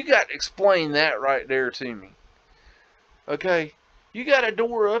 Contractor, you got to explain that right there to me. Okay, you got a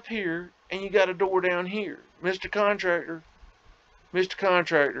door up here and you got a door down here, Mr. Contractor.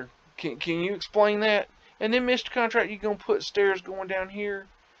 Can you explain that? And then, Mr. Contractor, you gonna put stairs going down here?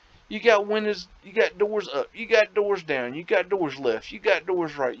 You got windows, you got doors up, you got doors down, you got doors left, you got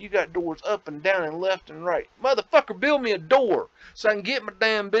doors right, you got doors up and down and left and right. Motherfucker, build me a door so I can get my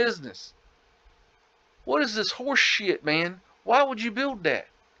damn business. What is this horse shit, man? Why would you build that?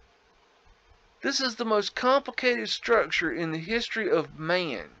 This is the most complicated structure in the history of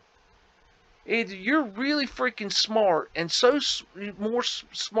man. Either you're really freaking smart and so more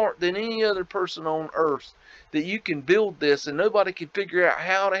smart than any other person on earth that you can build this and nobody can figure out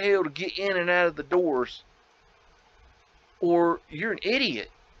how the hell to get in and out of the doors, or you're an idiot,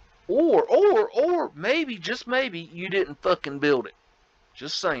 or maybe, just maybe, you didn't fucking build it.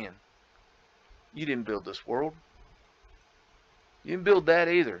 Just saying. You didn't build this world. You didn't build that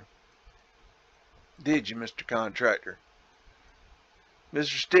either. Did you, Mr. Contractor?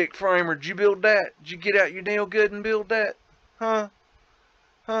 Mr. Stick Framer, did you build that? Did you get out your nail gun and build that? Huh?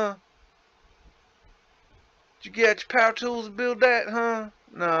 Did you get out your power tools and build that? Huh?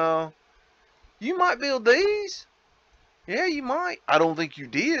 No. You might build these. Yeah, you might. I don't think you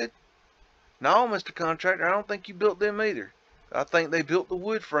did. No, Mr. Contractor, I don't think you built them either. I think they built the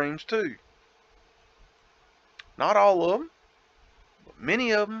wood frames too. Not all of them, but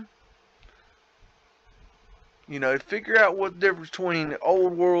many of them. You know, figure out what the difference between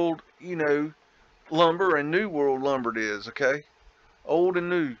old world, you know, lumber and new world lumber is, okay? Old and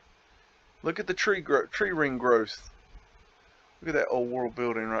new. Look at the tree ring growth. Look at that old world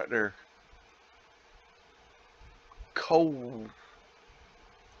building right there. Coal.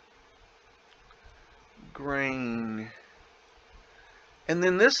 Grain. And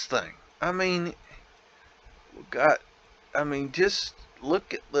then this thing. I mean, just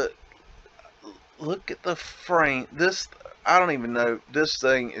look at the frame. This, I don't even know. This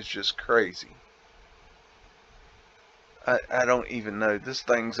thing is just crazy. I don't even know. This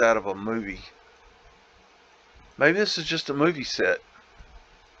thing's out of a movie. Maybe this is just a movie set.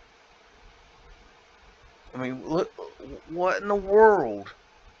 I mean, look, what in the world?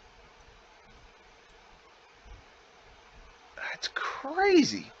 That's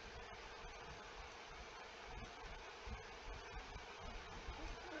crazy.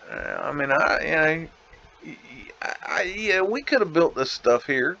 I mean, yeah, we could have built this stuff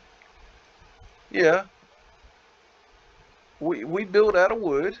here. Yeah. We build out of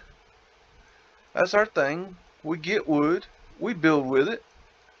wood. That's our thing. We get wood. We build with it.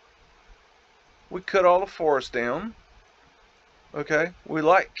 We cut all the forest down. Okay? We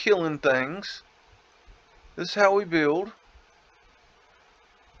like killing things. This is how we build.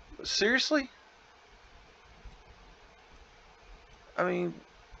 But seriously? I mean,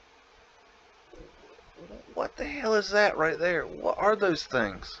 what the hell is that right there? What are those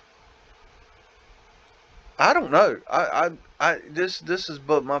things? I don't know. This is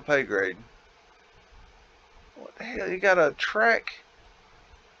above my pay grade. What the hell? You got a track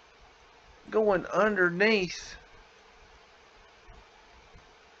going underneath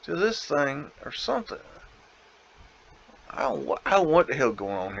to this thing or something. I don't know what the hell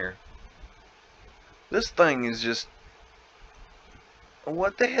going on here. This thing is just.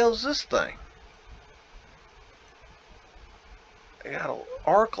 What the hell's this thing? I got an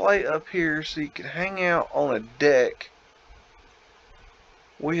arc light up here so you can hang out on a deck.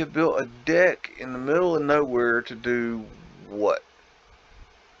 We have built a deck in the middle of nowhere to do what?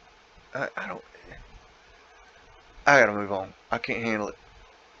 I gotta move on. I can't handle it.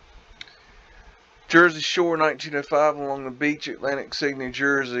 Jersey Shore, 1905, along the beach, Atlantic City, New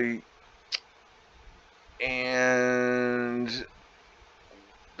Jersey. And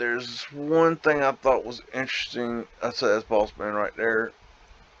there's one thing I thought was interesting. I said that's Boss Man right there.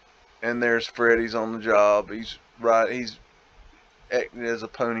 And there's Freddy's on the job. He's acting as a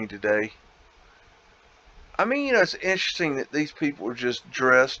pony today. I mean, you know, it's interesting that these people are just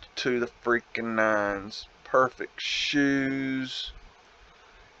dressed to the freaking nines. Perfect shoes.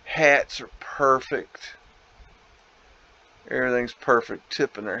 Hats are perfect. Everything's perfect.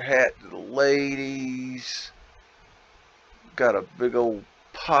 Tipping their hat to the ladies. Got a big old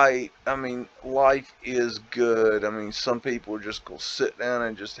pipe. I mean, life is good. I mean, some people are just gonna sit down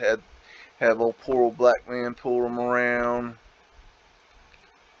and just have old poor old black man pull them around.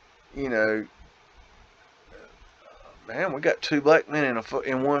 You know, man, we got two black men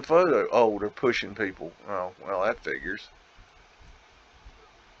in one photo. Oh, they're pushing people. Oh, well, that figures.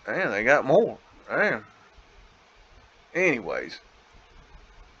 Man, they got more. Damn. Anyways,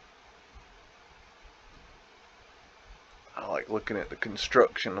 I like looking at the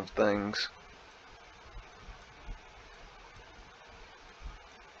construction of things.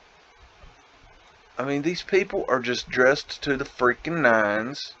 I mean, these people are just dressed to the freaking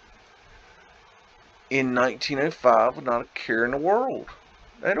nines in 1905 with not a care in the world.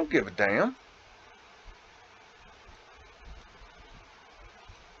 They don't give a damn.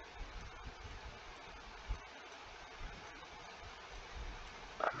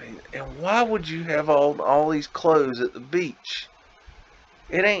 I mean, and why would you have all these clothes at the beach?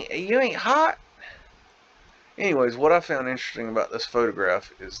 You ain't hot. Anyways, what I found interesting about this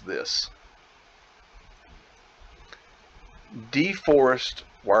photograph is this. Deforest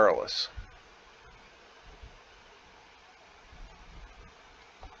Wireless.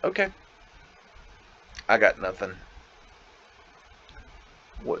 Okay. I got nothing.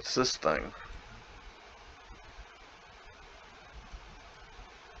 What's this thing?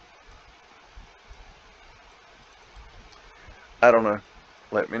 I don't know.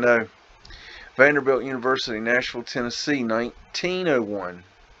 Let me know. Vanderbilt University, Nashville, Tennessee, 1901.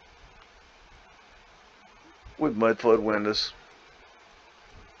 With Mudflood windows.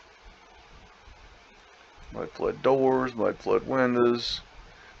 Mudflood doors, Mudflood windows.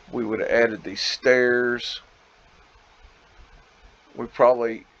 We would have added these stairs. We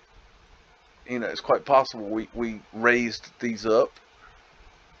probably, you know, it's quite possible we raised these up.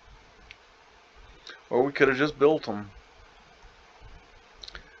 Or we could have just built them.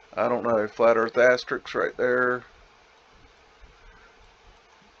 I don't know. Flat Earth asterisk right there.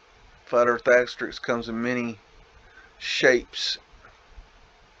 Flat Earth asterisk comes in many shapes.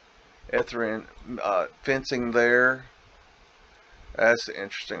 Fencing there. That's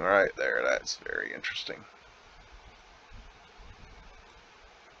interesting right there. That's very interesting.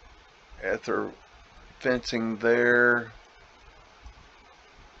 Ether fencing there.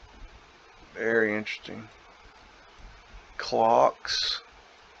 Very interesting. Clocks.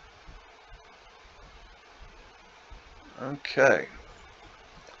 Okay.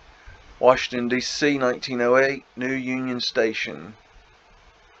 Washington, D.C., 1908. New Union Station.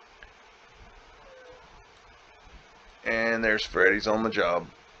 And there's Freddy's on the job,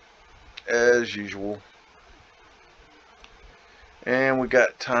 as usual. And we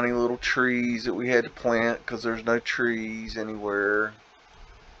got tiny little trees that we had to plant because there's no trees anywhere.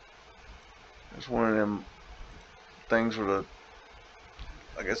 It's one of them things where the,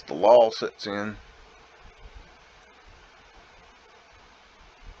 I guess the law sets in.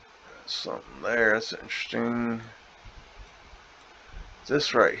 That's something there. That's interesting.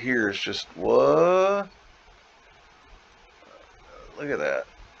 This right here is just what? Look at that.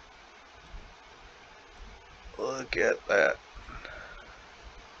 Look at that.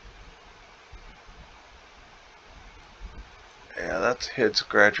 Yeah, that's a head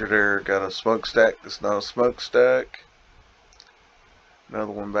scratcher there. Got a smokestack that's not a smokestack.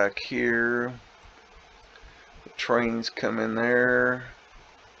 Another one back here. The trains come in there.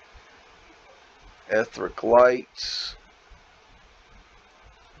 Etheric lights.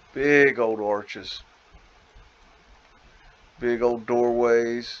 Big old arches. Big old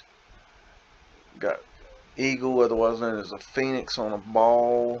doorways. Got eagle, otherwise known as a phoenix, on a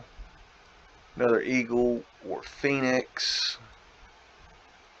ball. Another eagle or phoenix.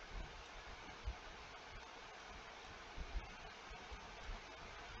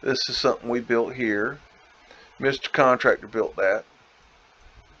 This is something we built here. Mr. Contractor built that.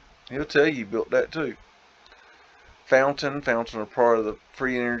 He'll tell you he built that too. Fountain. Fountain are part of the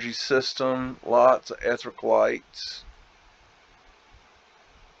free energy system. Lots of etheric lights.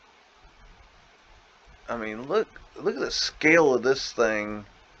 I mean, look at the scale of this thing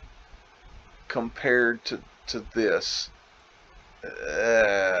compared to this.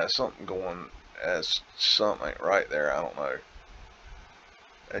 Something going as something right there. I don't know.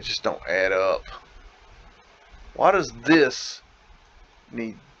 They just don't add up. Why does this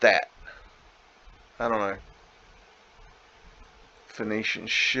need that? I don't know. Phoenician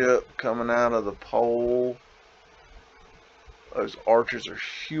ship coming out of the pole. Those arches are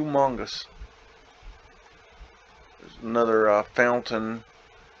humongous. There's another fountain.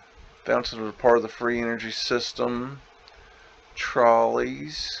 Fountains are part of the free energy system.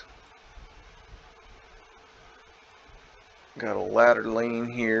 Trolleys. Got a ladder lean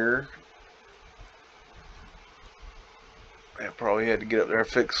here. I probably had to get up there and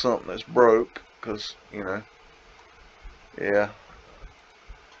fix something that's broke, because, you know, yeah.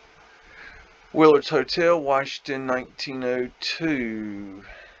 Willard's Hotel, Washington, 1902.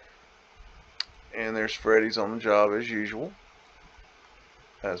 And there's Freddy's on the job as usual.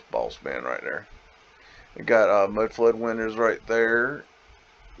 That's Boss Man right there. We got Mudflood windows right there.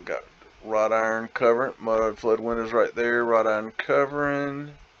 Got wrought iron covering. Mudflood windows right there. Wrought iron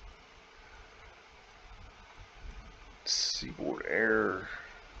covering. Seaboard air.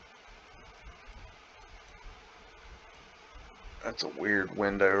 That's a weird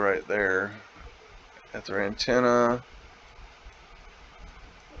window right there. At their antenna.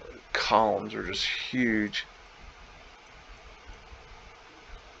 Columns are just huge.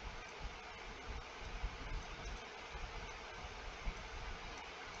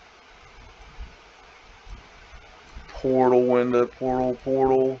 Portal window,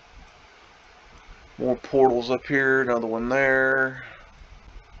 portal. More portals up here, another one there.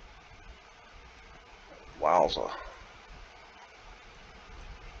 Wowza.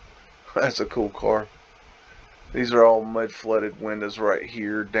 That's a cool car. These are all mud flooded windows right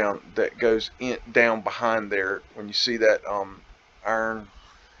here down that goes in down behind there. When you see that iron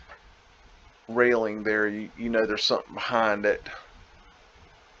railing there, you know there's something behind it.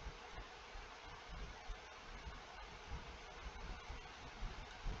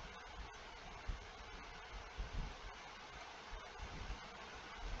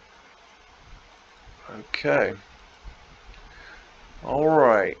 Okay.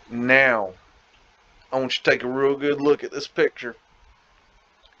 Alright, now I want you to take a real good look at this picture.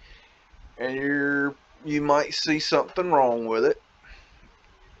 And you might see something wrong with it,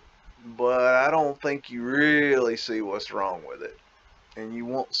 but I don't think you really see what's wrong with it. And you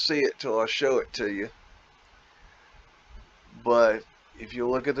won't see it till I show it to you. But if you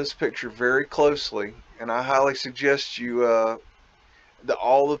look at this picture very closely, and I highly suggest you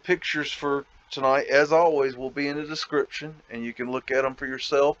all the pictures for tonight, as always, will be in the description, and you can look at them for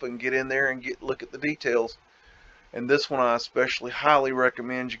yourself and get in there and look at the details. And this one I especially highly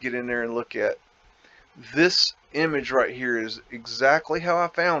recommend you get in there and look at. This image right here is exactly how I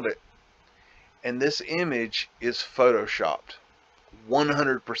found it. And this image is photoshopped.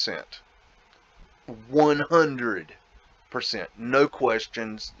 100%. 100%. No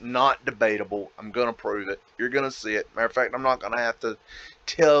questions. Not debatable. I'm going to prove it. You're going to see it. Matter of fact, I'm not going to have to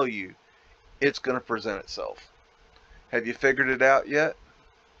tell you. It's going to present itself. Have you figured it out yet?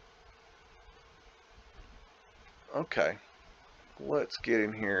 Okay. Let's get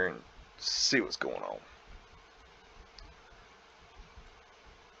in here and see what's going on.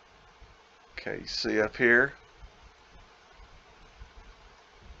 Okay, you see up here?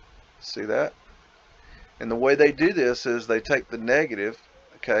 See that? And the way they do this is they take the negative,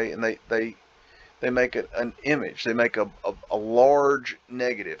 okay, and they make it an image. They make a large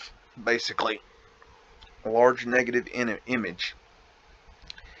negative, basically. A large negative image.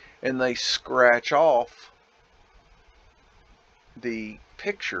 And they scratch off the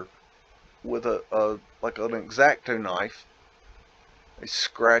picture with like an X-Acto knife. They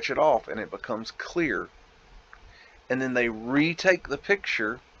scratch it off and it becomes clear. And then they retake the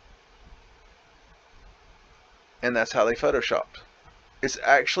picture, and that's how they photoshopped. It's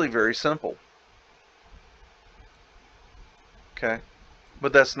actually very simple. Okay?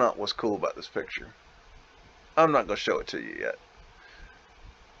 But that's not what's cool about this picture. I'm not going to show it to you yet.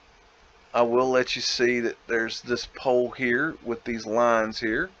 I will let you see that there's this pole here with these lines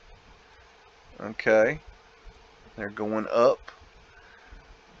here. Okay? They're going up.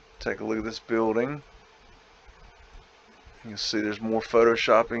 Take a look at this building. You can see there's more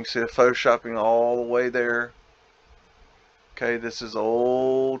photoshopping. You see the photoshopping all the way there. Okay, this is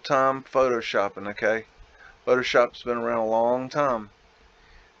old time photoshopping, okay? Photoshop's been around a long time.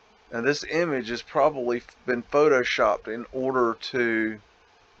 Now this image has probably been photoshopped in order to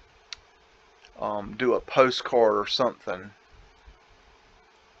do a postcard or something.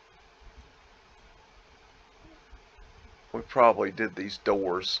 We probably did these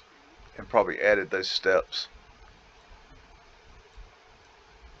doors and probably added those steps.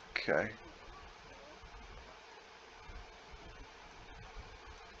 Okay.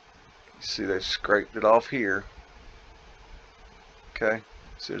 You see they scraped it off here. Okay.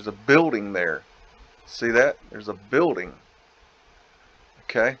 So there's a building there. See that? There's a building.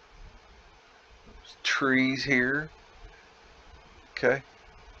 Okay. There's trees here. Okay.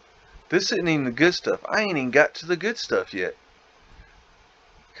 This isn't even the good stuff. I ain't even got to the good stuff yet.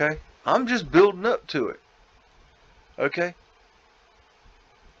 Okay. I'm just building up to it. Okay.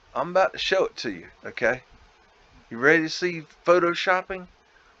 I'm about to show it to you. Okay. You ready to see photoshopping?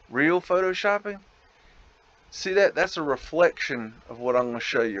 Real photoshopping? See that? That's a reflection of what I'm going to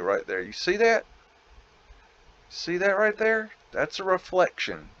show you right there. You see that? See that right there? That's a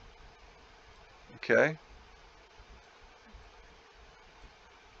reflection. Okay?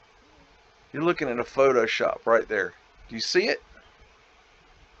 You're looking at a Photoshop right there. Do you see it?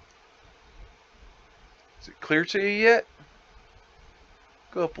 Is it clear to you yet?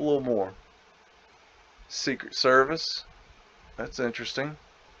 Go up a little more. Secret Service. That's interesting.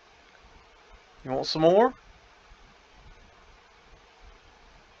 You want some more?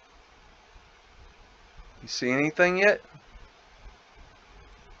 You see anything yet?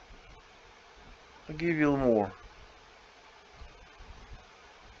 I'll give you a little more.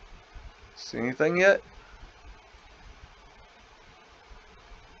 See anything yet?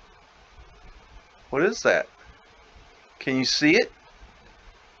 What is that? Can you see it?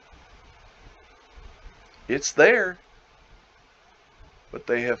 It's there, but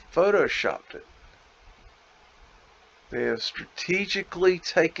they have photoshopped it. They have strategically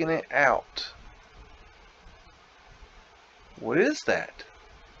taken it out. What is that?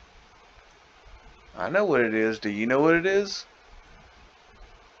 I know what it is. Do you know what it is?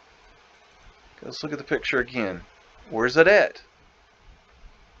 Let's look at the picture again. Where's it at?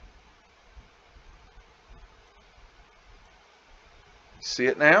 See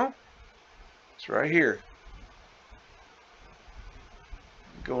it now? It's right here.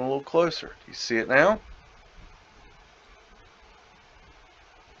 Going a little closer. Do you see it now?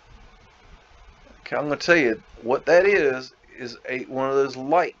 Okay, I'm going to tell you what that is one of those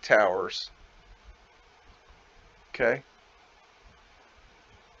light towers. Okay.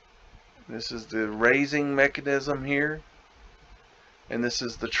 This is the raising mechanism here. And this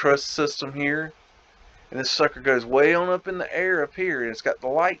is the truss system here. And this sucker goes way on up in the air up here, and it's got the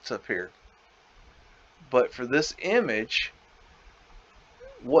lights up here. But for this image,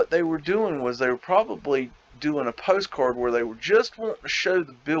 what they were doing was they were probably doing a postcard where they were just wanting to show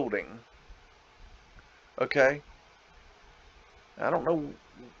the building. Okay? I don't know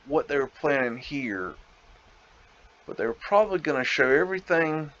what they were planning here. but they were probably going to show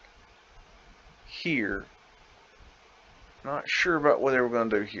everything here. Not sure about what they were going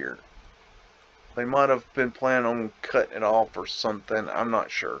to do here. They might have been planning on cutting it off or something. I'm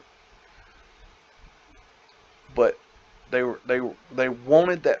not sure. But they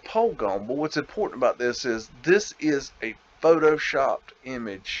wanted that pole gone. But what's important about this is a photoshopped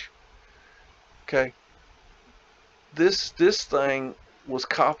image. Okay. This thing was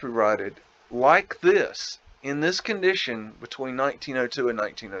copyrighted like this in this condition between 1902 and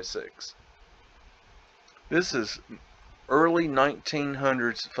 1906. This is early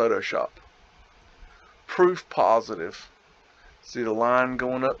 1900s Photoshop. Proof positive. See the line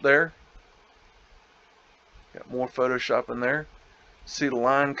going up there? Got more Photoshop in there. See the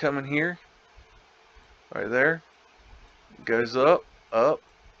line coming here? Right there. It goes up, up.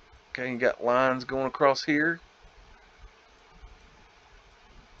 Okay, you got lines going across here.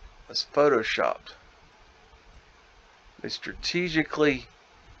 That's photoshopped. They strategically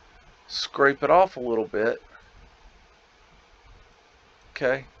scrape it off a little bit,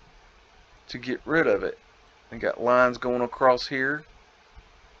 okay, to get rid of it. They got lines going across here.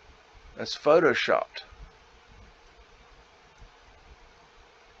 That's photoshopped.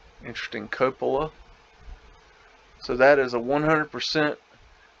 Interesting cupola. So that is a 100%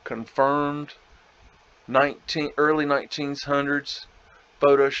 confirmed early 1900s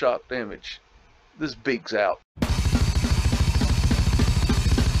photoshopped image. This BEAGS out.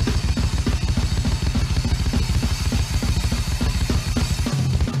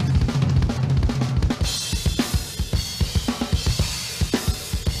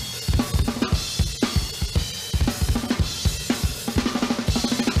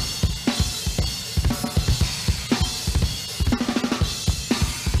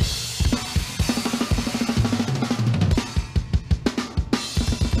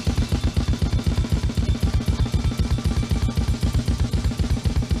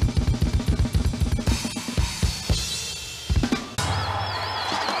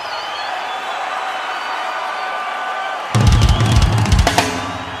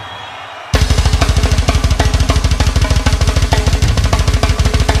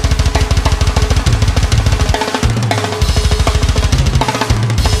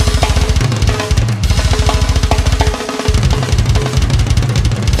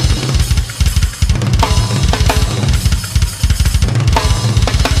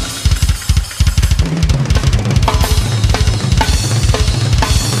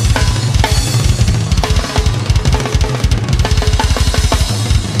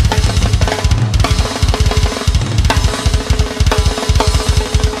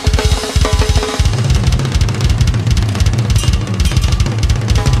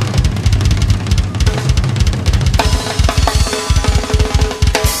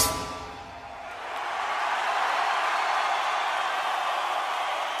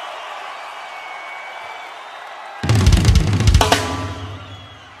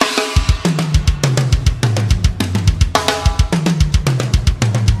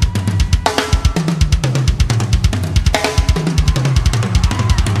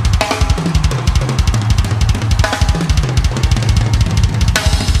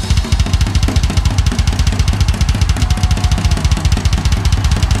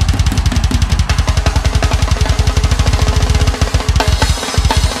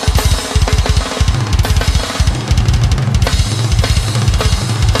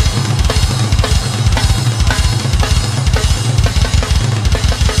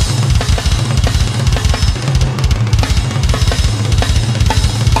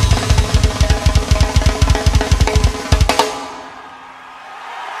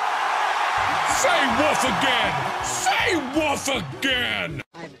 again! Say woof again!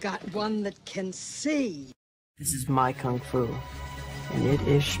 I've got one that can see. This is my kung fu, and it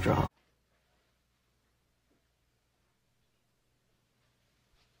is strong.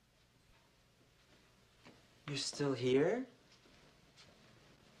 You're still here?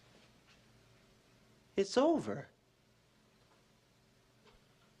 It's over.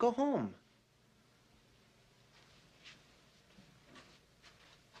 Go home.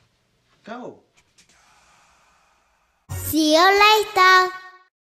 Go. See you later.